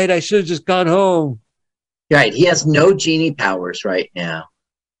this fight? I should have just gone home. Right, he has no genie powers right now.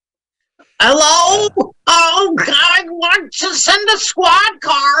 Hello? Oh God, I want to send a squad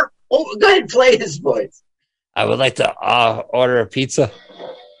car. Oh, go ahead, play his voice. I would like to order a pizza.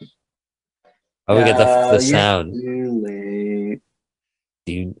 Oh, we get the sound. Too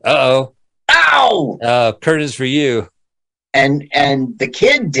late. Uh-oh. Ow! Curtains for you. And the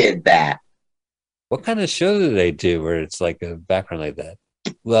kid did that. What kind of show do they do where it's like a background like that?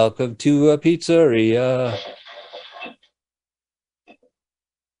 Welcome to a pizzeria.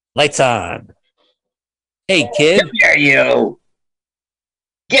 Lights on. Hey, kid. Come here, you.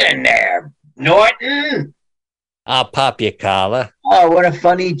 Get in there, Norton. I'll pop your collar. Oh, what a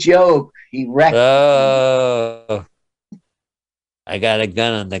funny joke. He wrecked. Oh. I got a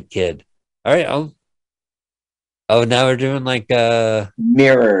gun on the kid. All right. Oh, now we're doing like a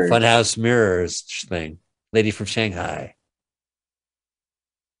Mirrors. Funhouse Mirrors thing. Lady from Shanghai.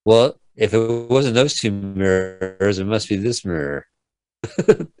 Well, if it wasn't those two mirrors, it must be this mirror.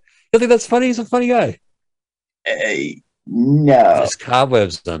 You think that's funny? He's a funny guy. No. There's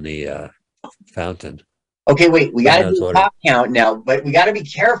cobwebs on the fountain. Okay, wait. We got to Funhouse do a order. cop count now, but we got to be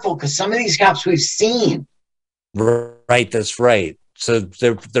careful because some of these cops we've seen. Right, that's right. So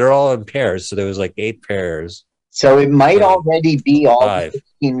they're all in pairs. So there was like 8 pairs. So it might Yeah. already be all 5. the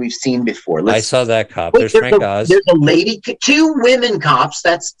 15 we've seen before. I Let's saw that cop. wait, There's Frank Oz. there's a lady, 2 women cops.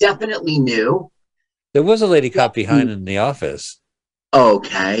 That's definitely new. There was a lady cop behind in the office.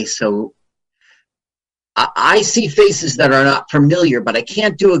 Okay, so I see faces that are not familiar, but I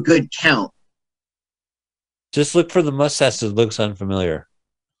can't do a good count. Just look for the mustache that looks unfamiliar.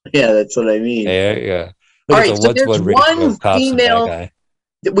 Yeah, that's what I mean. Yeah. All Look right, at so the there's one ratio one of cops and female- that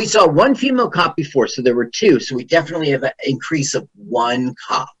guy. We saw 1 female cop before, so there were 2. So we definitely have an increase of 1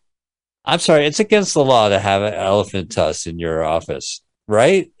 cop. I'm sorry, it's against the law to have an elephant tusk in your office,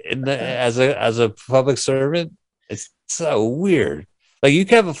 right? As a public servant, it's so weird. Like you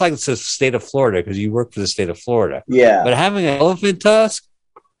can have a flag that says state of Florida because you work for the state of Florida, Yeah. but having an elephant tusk,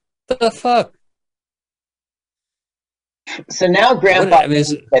 what the fuck? So now Grandpa I mean,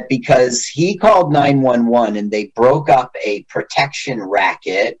 knows that because he called 911 and they broke up a protection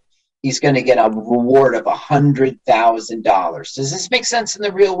racket, he's going to get a reward of $100,000. Does this make sense in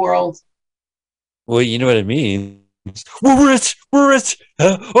the real world? Well, you know what it means. We're rich. We're rich.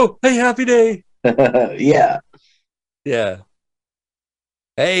 Oh, hey, happy day. Yeah. Yeah.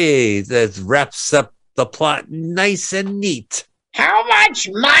 Hey, that wraps up the plot nice and neat. How much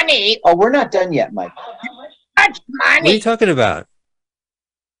money? Oh, we're not done yet, Mike. How much What are you money? talking about?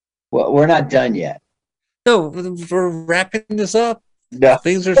 Well, we're not done yet. No, we're wrapping this up. No.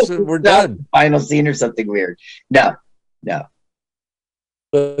 We're done. Final scene or something weird. No.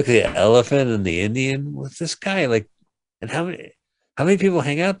 Look at the elephant and the Indian. What's this guy like? And how many people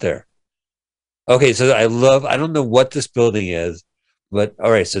hang out there? Okay, so I don't know what this building is, but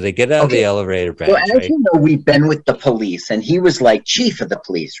all right, so they get out of the Okay. elevator So branch, as right? you know, we've been with the police, and he was like chief of the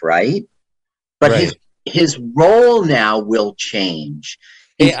police, right? But Right. his role now will change.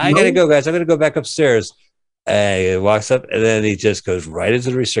 Hey, He's I gotta go, guys. I'm gonna go back upstairs. He walks up, and then he just goes right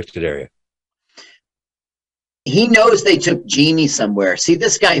into the restricted area. He knows they took Jeannie somewhere. See,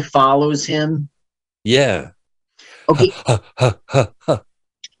 this guy follows him. Yeah. Okay,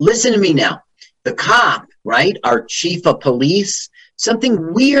 listen to me now. the cop, right, our chief of police,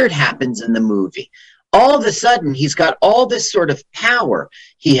 something weird happens in the movie. All of a sudden, he's got all this sort of power.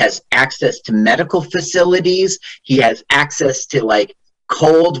 He has access to medical facilities. He has access to like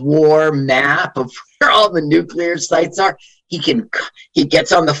Cold War map of where all the nuclear sites are. He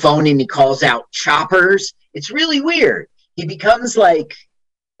gets on the phone and he calls out choppers. It's really weird. He becomes like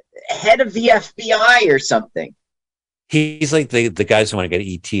head of the FBI or something. He's like the guys who want to get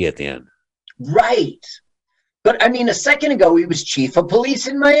ET at the end. Right. But I mean, a second ago, he was chief of police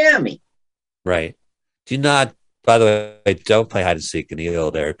in Miami. Right. Do not, by the way, don't play hide and seek in the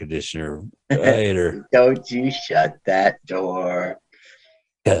old air conditioner. Right? Or, don't you shut that door.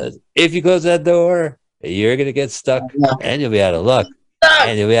 Because if you close that door, you're going to get stuck and you'll be out of luck.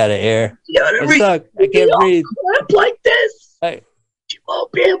 And you'll be out of air. I'm stuck. I can't breathe. Like this. You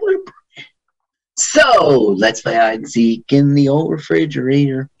won't be able to breathe. So let's play hide and seek in the old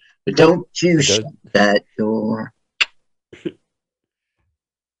refrigerator. But don't you shut that door.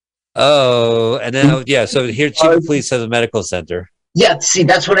 Oh, and then, yeah, so here Chief of Police has a medical center. Yeah, see,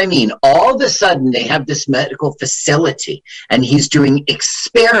 that's what I mean. All of a sudden, they have this medical facility, and he's doing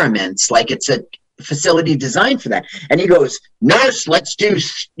experiments like it's a facility designed for that. And he goes, nurse, let's do,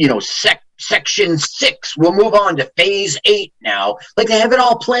 section 6. We'll move on to phase 8 now. Like, they have it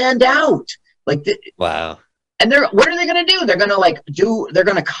all planned out. Like, wow. And what are they going to do? They're going to they're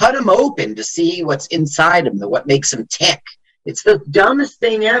going to cut him open to see what's inside him, what makes him tick. It's the dumbest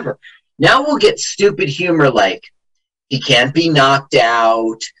thing ever. Now we'll get stupid humor like, he can't be knocked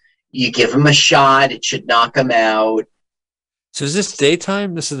out. You give him a shot, it should knock him out. So is this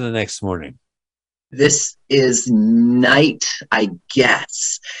daytime? This is the next morning. This is night, I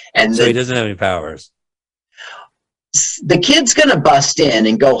guess. And so he doesn't have any powers. The kid's going to bust in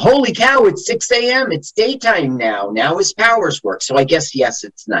and go, holy cow, it's 6 a.m. It's daytime now. Now his powers work. So I guess, yes,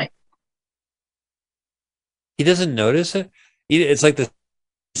 it's night. He doesn't notice it? It's like the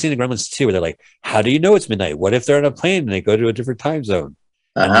scene in Gremlins 2 where they're like, how do you know it's midnight? What if they're on a plane and they go to a different time zone?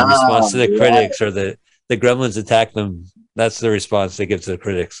 And the response to the critics or the gremlins attack them, that's the response they give to the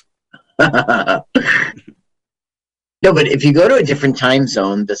critics. No, but if you go to a different time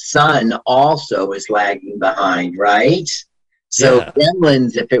zone, the sun also is lagging behind, right? So Yeah.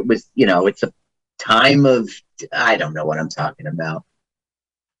 Gremlins, if it was, it's a time of, I don't know what I'm talking about.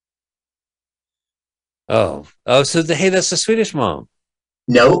 Oh, so hey, that's the Swedish mom.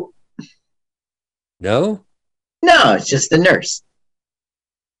 Nope. No? No, it's just the nurse.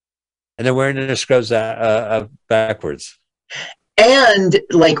 And they're wearing their scrubs backwards. And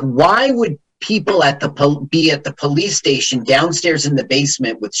like, why would people be at the police station downstairs in the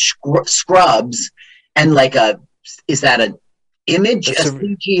basement with scrubs and like is that an image?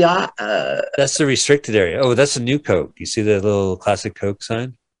 CGI? That's the restricted area. Oh, that's a new Coke. You see the little classic Coke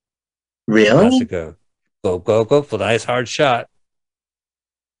sign? Really? Classic Coke. Go for the nice hard shot.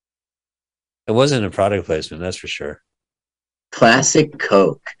 It wasn't a product placement, that's for sure. Classic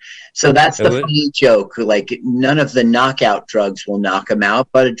Coke. So that's the funny joke. Like, none of the knockout drugs will knock him out,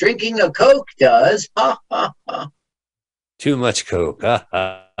 but drinking a Coke does. Ha, ha, ha. Too much Coke.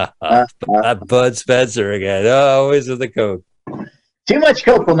 That Bud Spencer again. Oh, always with the Coke. Too much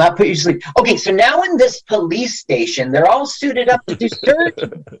Coke will not put you to sleep. Okay, so now in this police station, they're all suited up to do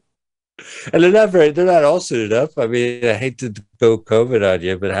surgery. And they're not all suited up. I mean, I hate to go COVID on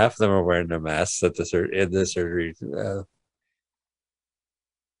you, but half of them are wearing their masks in the surgery.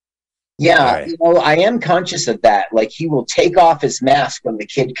 Yeah, right. I am conscious of that. Like, he will take off his mask when the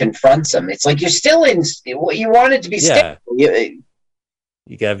kid confronts him. It's like, you're still in, you want it to be sterile. You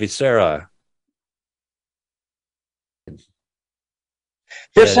gotta be sterile.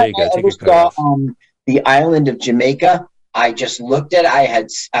 First time I ever saw the island of Jamaica, I just looked at it.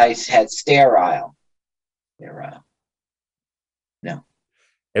 I had sterile. No.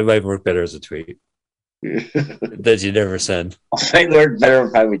 It might work better as a tweet. That you never send. I work better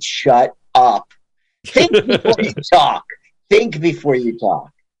if I would shut up. Think before you talk. Think before you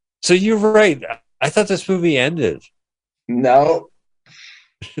talk. So you're right. I thought this movie ended. No.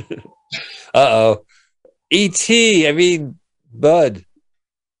 Uh-oh. E.T., I mean, Bud.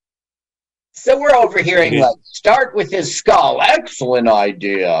 So we're overhearing, like, start with his skull. Excellent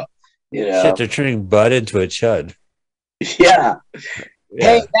idea. Shit, they're turning Bud into a chud. Yeah.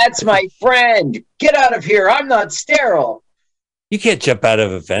 Hey, that's my friend. Get out of here. I'm not sterile. You can't jump out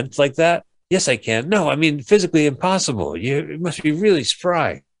of a vent like that. Yes, I can. No, I mean, physically impossible. You must be really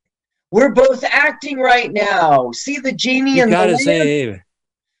spry. We're both acting right now. See the genie You in the gotta lamp? say,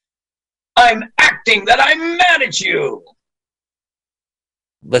 I'm acting that I'm mad at you.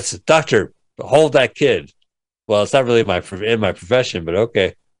 Doctor, hold that kid. Well, it's not really in my profession, but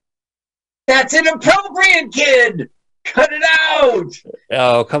okay. That's inappropriate, kid. Cut it out.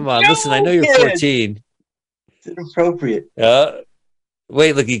 Oh, come on. No, Listen, I know you're kid. 14. It's inappropriate.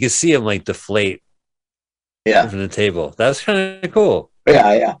 Wait, look, you can see him like deflate Yeah. from the table. That's kind of cool.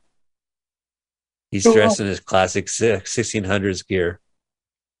 Yeah. He's Cool. dressed in his classic 1600s gear.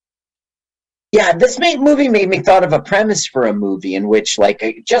 Yeah, this movie made me thought of a premise for a movie in which,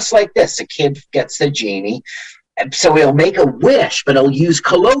 just like this, a kid gets the genie, and so he'll make a wish, but he'll use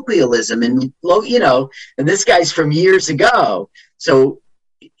colloquialism and this guy's from years ago. So,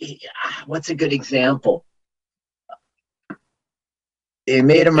 what's a good example? He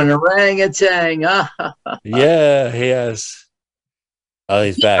made him an orangutan. Yeah, he has. Oh,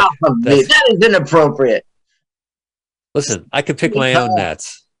 he's back. That is inappropriate. Listen, I could pick my own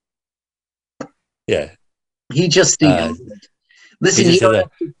gnats. Yeah. He just listen. He just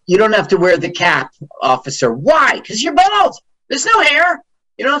You don't have to wear the cap, officer. Why? Because you're bald. There's no hair.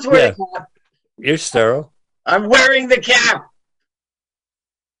 You don't have to wear the cap. You're sterile. I'm wearing the cap.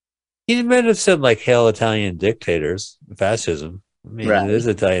 He might have said like "Hail Italian dictators," fascism. I mean, Right. It is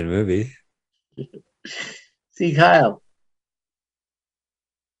an Italian movie. See, Kyle.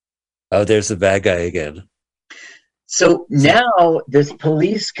 Oh, there's the bad guy again. So now this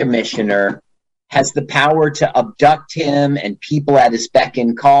police commissioner has the power to abduct him and people at his beck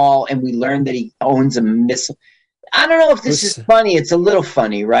and call, and we learn that he owns a missile. I don't know if this is funny. It's a little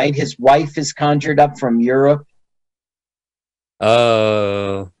funny, right? His wife is conjured up from Europe.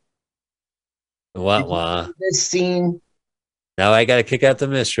 Oh. Wah. This scene. Now I got to kick out the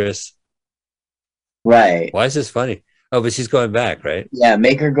mistress. Right. Why is this funny? Oh, but she's going back, right? Yeah,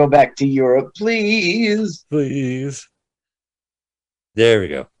 make her go back to Europe, please. Please. There we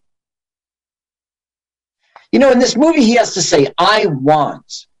go. You know, in this movie, he has to say, I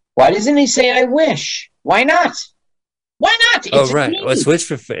want. Why doesn't he say, I wish? Why not? Why not? It's right. Well,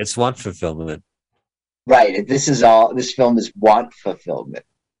 it's want fulfillment. Right. This film is want fulfillment.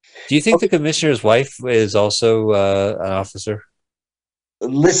 Do you think the commissioner's wife is also an officer?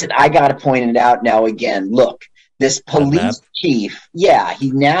 Listen, I got to point it out now again. Look, this police chief,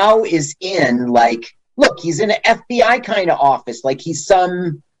 he now is in he's in an FBI kind of office. Like he's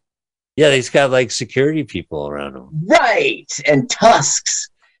some... Yeah, he's got like security people around him. Right. And tusks.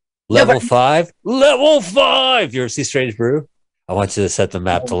 Level 5? Level 5! You ever see Strange Brew? I want you to set the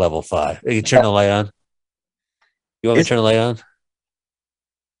map to level 5. You turn the light on. You want me to turn the light on?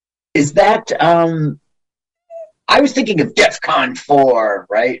 Is that I was thinking of DEFCON 4,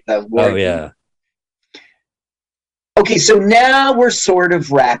 right? Oh yeah. Okay, so now we're sort of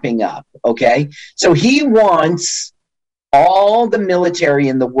wrapping up, okay? So he wants all the military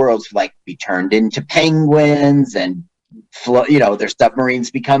in the world to be turned into penguins and their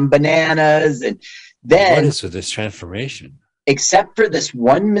submarines become bananas, and then what is with this transformation? Except for this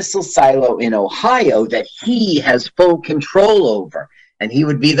one missile silo in Ohio that he has full control over, and he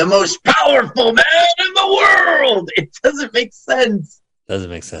would be the most powerful man in the world. It doesn't make sense. Doesn't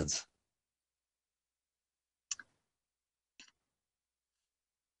make sense.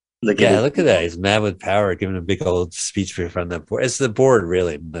 Look at that. He's mad with power, giving a big old speech from the board. It's the board,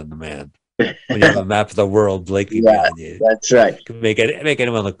 really, than the man. When you have a map of the world blinking behind you. That's right. Make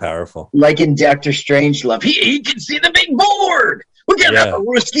anyone look powerful. Like in Dr. Strangelove, he can see the big board. We can't have a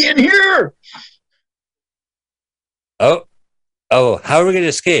whiskey in here. Oh, how are we going to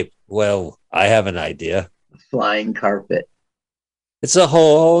escape? Well, I have an idea. Flying carpet. It's a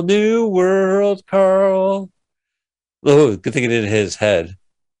whole new world, Carl. Oh, good thing it didn't hit his head.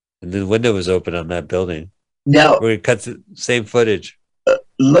 And the window was open on that building. No. We're going to cut the same footage.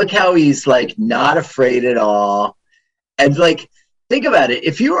 Look how he's not afraid at all. And think about it.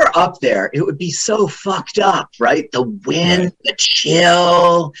 If you were up there, it would be so fucked up, right? The wind, the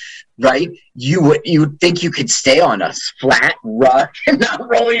chill, right? You would think you could stay on a flat rock and not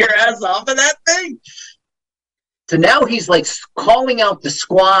roll your ass off of that thing. So now he's calling out the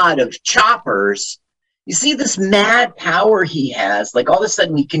squad of choppers. You see this mad power he has. All of a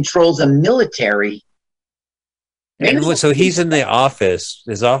sudden he controls a military. And so he's in the office.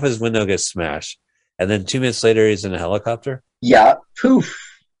 His office window gets smashed. And then 2 minutes later, he's in a helicopter? Yeah. Poof.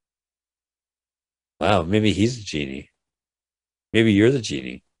 Wow, maybe he's the genie. Maybe you're the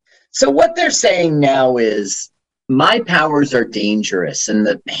genie. So what they're saying now is, my powers are dangerous. In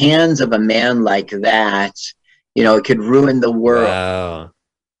the hands of a man like that, it could ruin the world. Wow.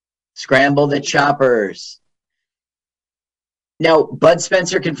 Scramble the choppers. Now, Bud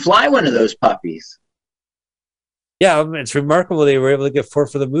Spencer can fly one of those puppies. Yeah, it's remarkable they were able to get 4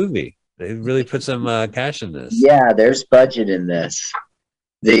 for the movie. They really put some cash in this. Yeah, there's budget in this.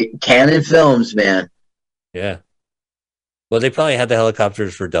 The Canon Films, man. Yeah. Well, they probably had the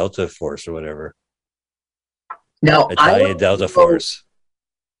helicopters for Delta Force or whatever. Now, Italian Delta Force.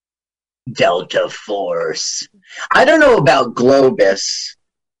 Delta Force. I don't know about Globus,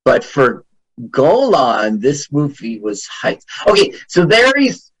 but for Golan, this movie was hyped. Okay, so there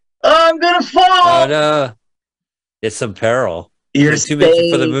he's. Oh, I'm gonna fall. Oh no, it's some peril. You're It's 2 minutes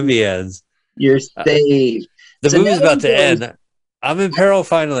before the saved. movie ends. You're saved. The So movie's now about he to goes- end. I'm in peril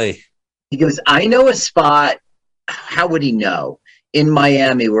finally. He goes, I know a spot. How would he know? In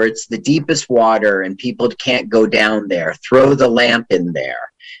Miami, where it's the deepest water and people can't go down there. Throw the lamp in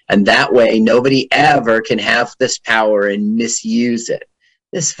there. And that way, nobody ever can have this power and misuse it.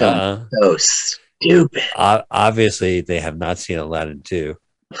 This film is so stupid. Obviously, they have not seen Aladdin 2.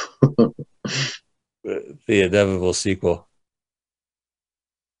 The inevitable sequel.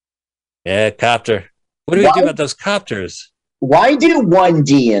 Yeah, copter. What do we do about those copters? Why do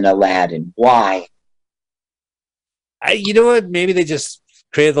 1D in Aladdin? Why? You know what? Maybe they just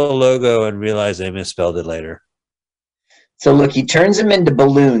created the logo and realized they misspelled it later. So look, he turns them into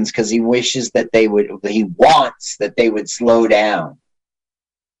balloons because he wishes that he wants that they would slow down.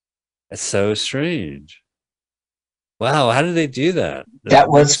 That's so strange. Wow, how did they do that? That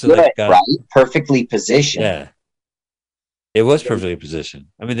was So good, they've got- right? Perfectly positioned. Yeah. It was perfectly positioned.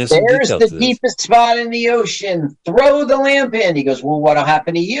 I mean, there's some There's detail the to this. deepest spot in the ocean. Throw the lamp in. He goes, well, what'll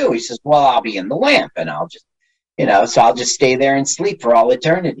happen to you? He says, well, I'll be in the lamp and I'll just, so I'll just stay there and sleep for all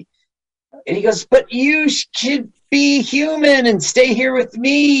eternity. And he goes, but you should be human and stay here with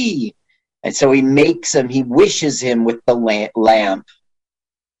me. And so he wishes him with the lamp.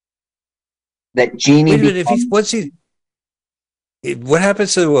 That genie. Wait a minute, what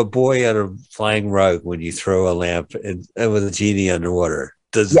happens to a boy on a flying rug when you throw a lamp and with a genie underwater?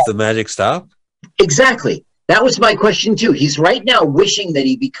 Does the magic stop? Exactly. That was my question too. He's right now wishing that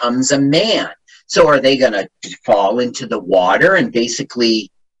he becomes a man. So are they going to fall into the water and basically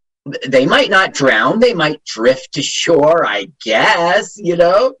they might not drown. They might drift to shore, I guess,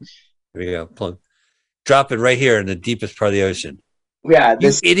 Here we go. Plunk. Drop it right here in the deepest part of the ocean. Yeah.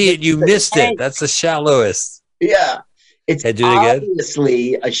 You idiot, you missed it. That's the shallowest. Yeah. It's do it again?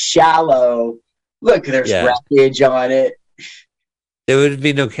 obviously a shallow. Look, there's wreckage on it. There would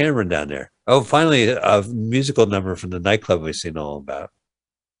be no Cameron down there. Oh, finally, a musical number from the nightclub we've seen all about.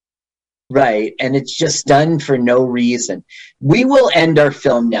 Right. And it's just done for no reason. We will end our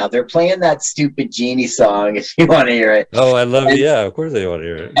film now. They're playing that stupid Genie song if you want to hear it. Oh, I love it. Yeah, of course I want to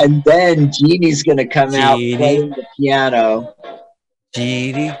hear it. And then Genie's going to come out playing the piano.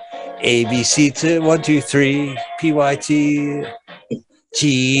 Genie, ABC to 1, 2, 3, PYT,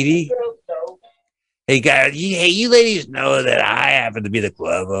 Genie. Hey guys, you ladies know that I happen to be the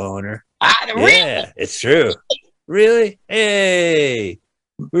club owner. Really? Yeah, it's true. Really? Hey,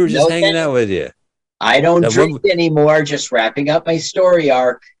 we were just hanging out with you. I don't drink anymore. Just wrapping up my story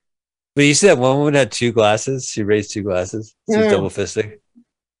arc. But you said one woman had 2 glasses. She raised 2 glasses. She's double fisting.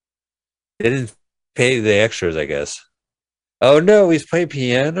 They didn't pay the extras, I guess. Oh no, he's playing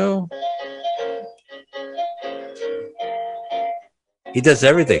piano. He does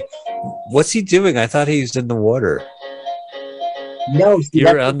everything. What's he doing? I thought he was in the water. No,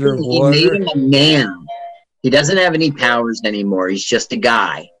 you're underwater. He made him a man. He doesn't have any powers anymore. He's just a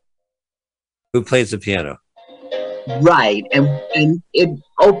guy who plays the piano. Right, and it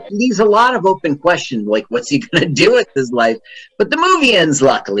leaves a lot of open questions, like what's he going to do with his life? But the movie ends,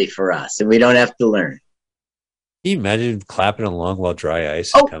 luckily for us, and we don't have to learn. Can you imagine clapping along while dry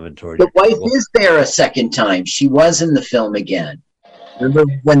ice coming toward the you? wife is there a second time. She was in the film again. Remember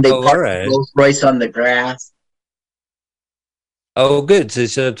when they parked the Rolls Royce on the grass? Oh, good. So he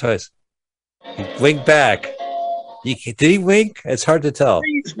showed up twice. He winked back. Did he wink? It's hard to tell.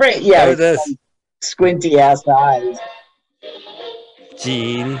 Yeah, squinty ass eyes.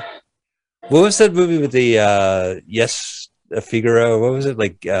 Genie. What was that movie with the Figaro? What was it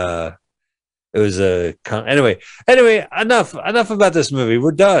like? It was anyway. Enough about this movie.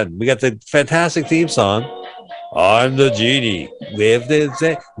 We're done. We got the fantastic theme song. I'm the genie.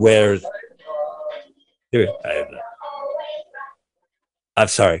 I'm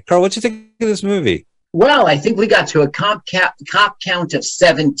sorry, Carl. What you think of this movie? Well, I think we got to a cop count of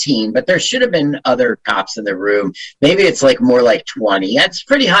 17, but there should have been other cops in the room. Maybe it's more like 20. That's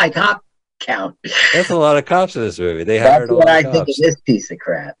pretty high cop count. That's a lot of cops in this movie. They That's hired a lot what I of think cops. of this piece of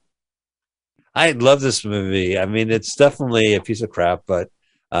crap. I love this movie. I mean, it's definitely a piece of crap, but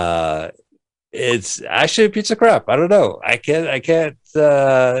it's actually a piece of crap. I don't know. I can't.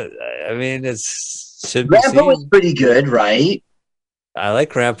 I mean, should be Grandpa was pretty good, right? I like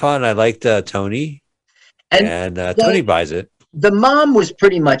Grandpa, and I liked Tony, and Tony buys it. The mom was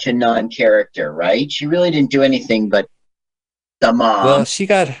pretty much a non-character, right? She really didn't do anything but The mom. Well,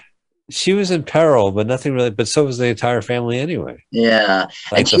 she was in peril, but nothing really. But so was the entire family anyway. Yeah,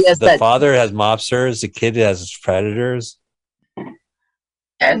 Like and she has the that. father has mobsters, the kid has predators.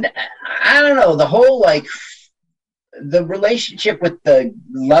 And I don't know, the whole like the relationship with the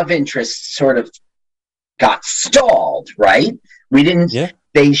love interest sort of got stalled, right? We didn't. Yeah.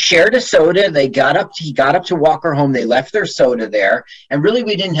 They shared a soda. He got up to walk her home. They left their soda there, and really,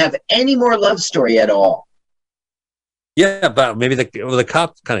 we didn't have any more love story at all. Yeah, but maybe the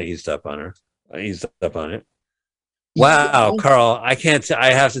cop kind of eased up on her. Eased up on it. Wow, Carl, I can't.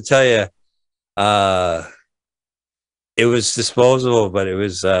 I have to tell you, it was disposable, but it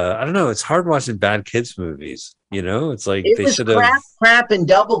was. I don't know. It's hard watching bad kids movies. You know, it's like they should have. Crap, and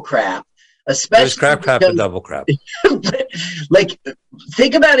double crap. Especially it was crap, and double crap. Like,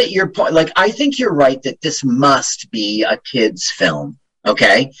 think about it. Your point. Like, I think you're right that this must be a kids' film.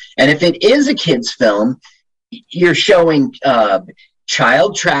 Okay, and if it is a kids' film, you're showing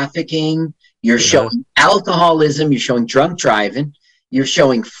child trafficking. You're showing alcoholism. You're showing drunk driving. You're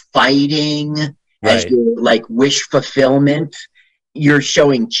showing fighting as your like wish fulfillment. You're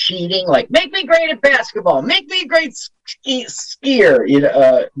showing cheating, like make me great at basketball, make me a great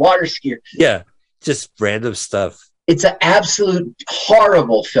skier, water skier. Yeah, just random stuff. It's an absolute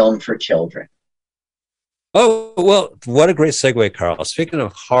horrible film for children. Oh, well, what a great segue, Carl. Speaking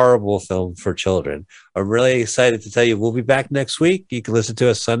of horrible film for children, I'm really excited to tell you we'll be back next week. You can listen to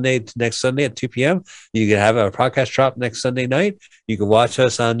us next Sunday at 2 p.m. You can have our podcast drop next Sunday night. You can watch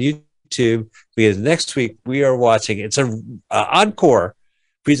us on YouTube because next week we are watching, it's an encore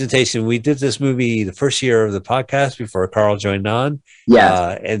presentation. We did this movie the first year of the podcast before Carl joined on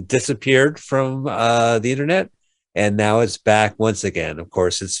and disappeared from the internet. And now it's back once again. Of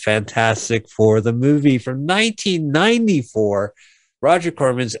course, it's fantastic for the movie from 1994, Roger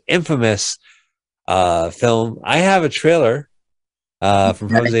Corman's infamous film. I have a trailer from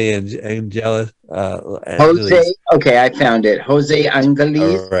Jose Angelis. Jose, okay, I found it. Jose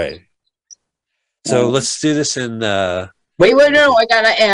Angelis. All right. So let's do this in. Wait, no, I gotta add.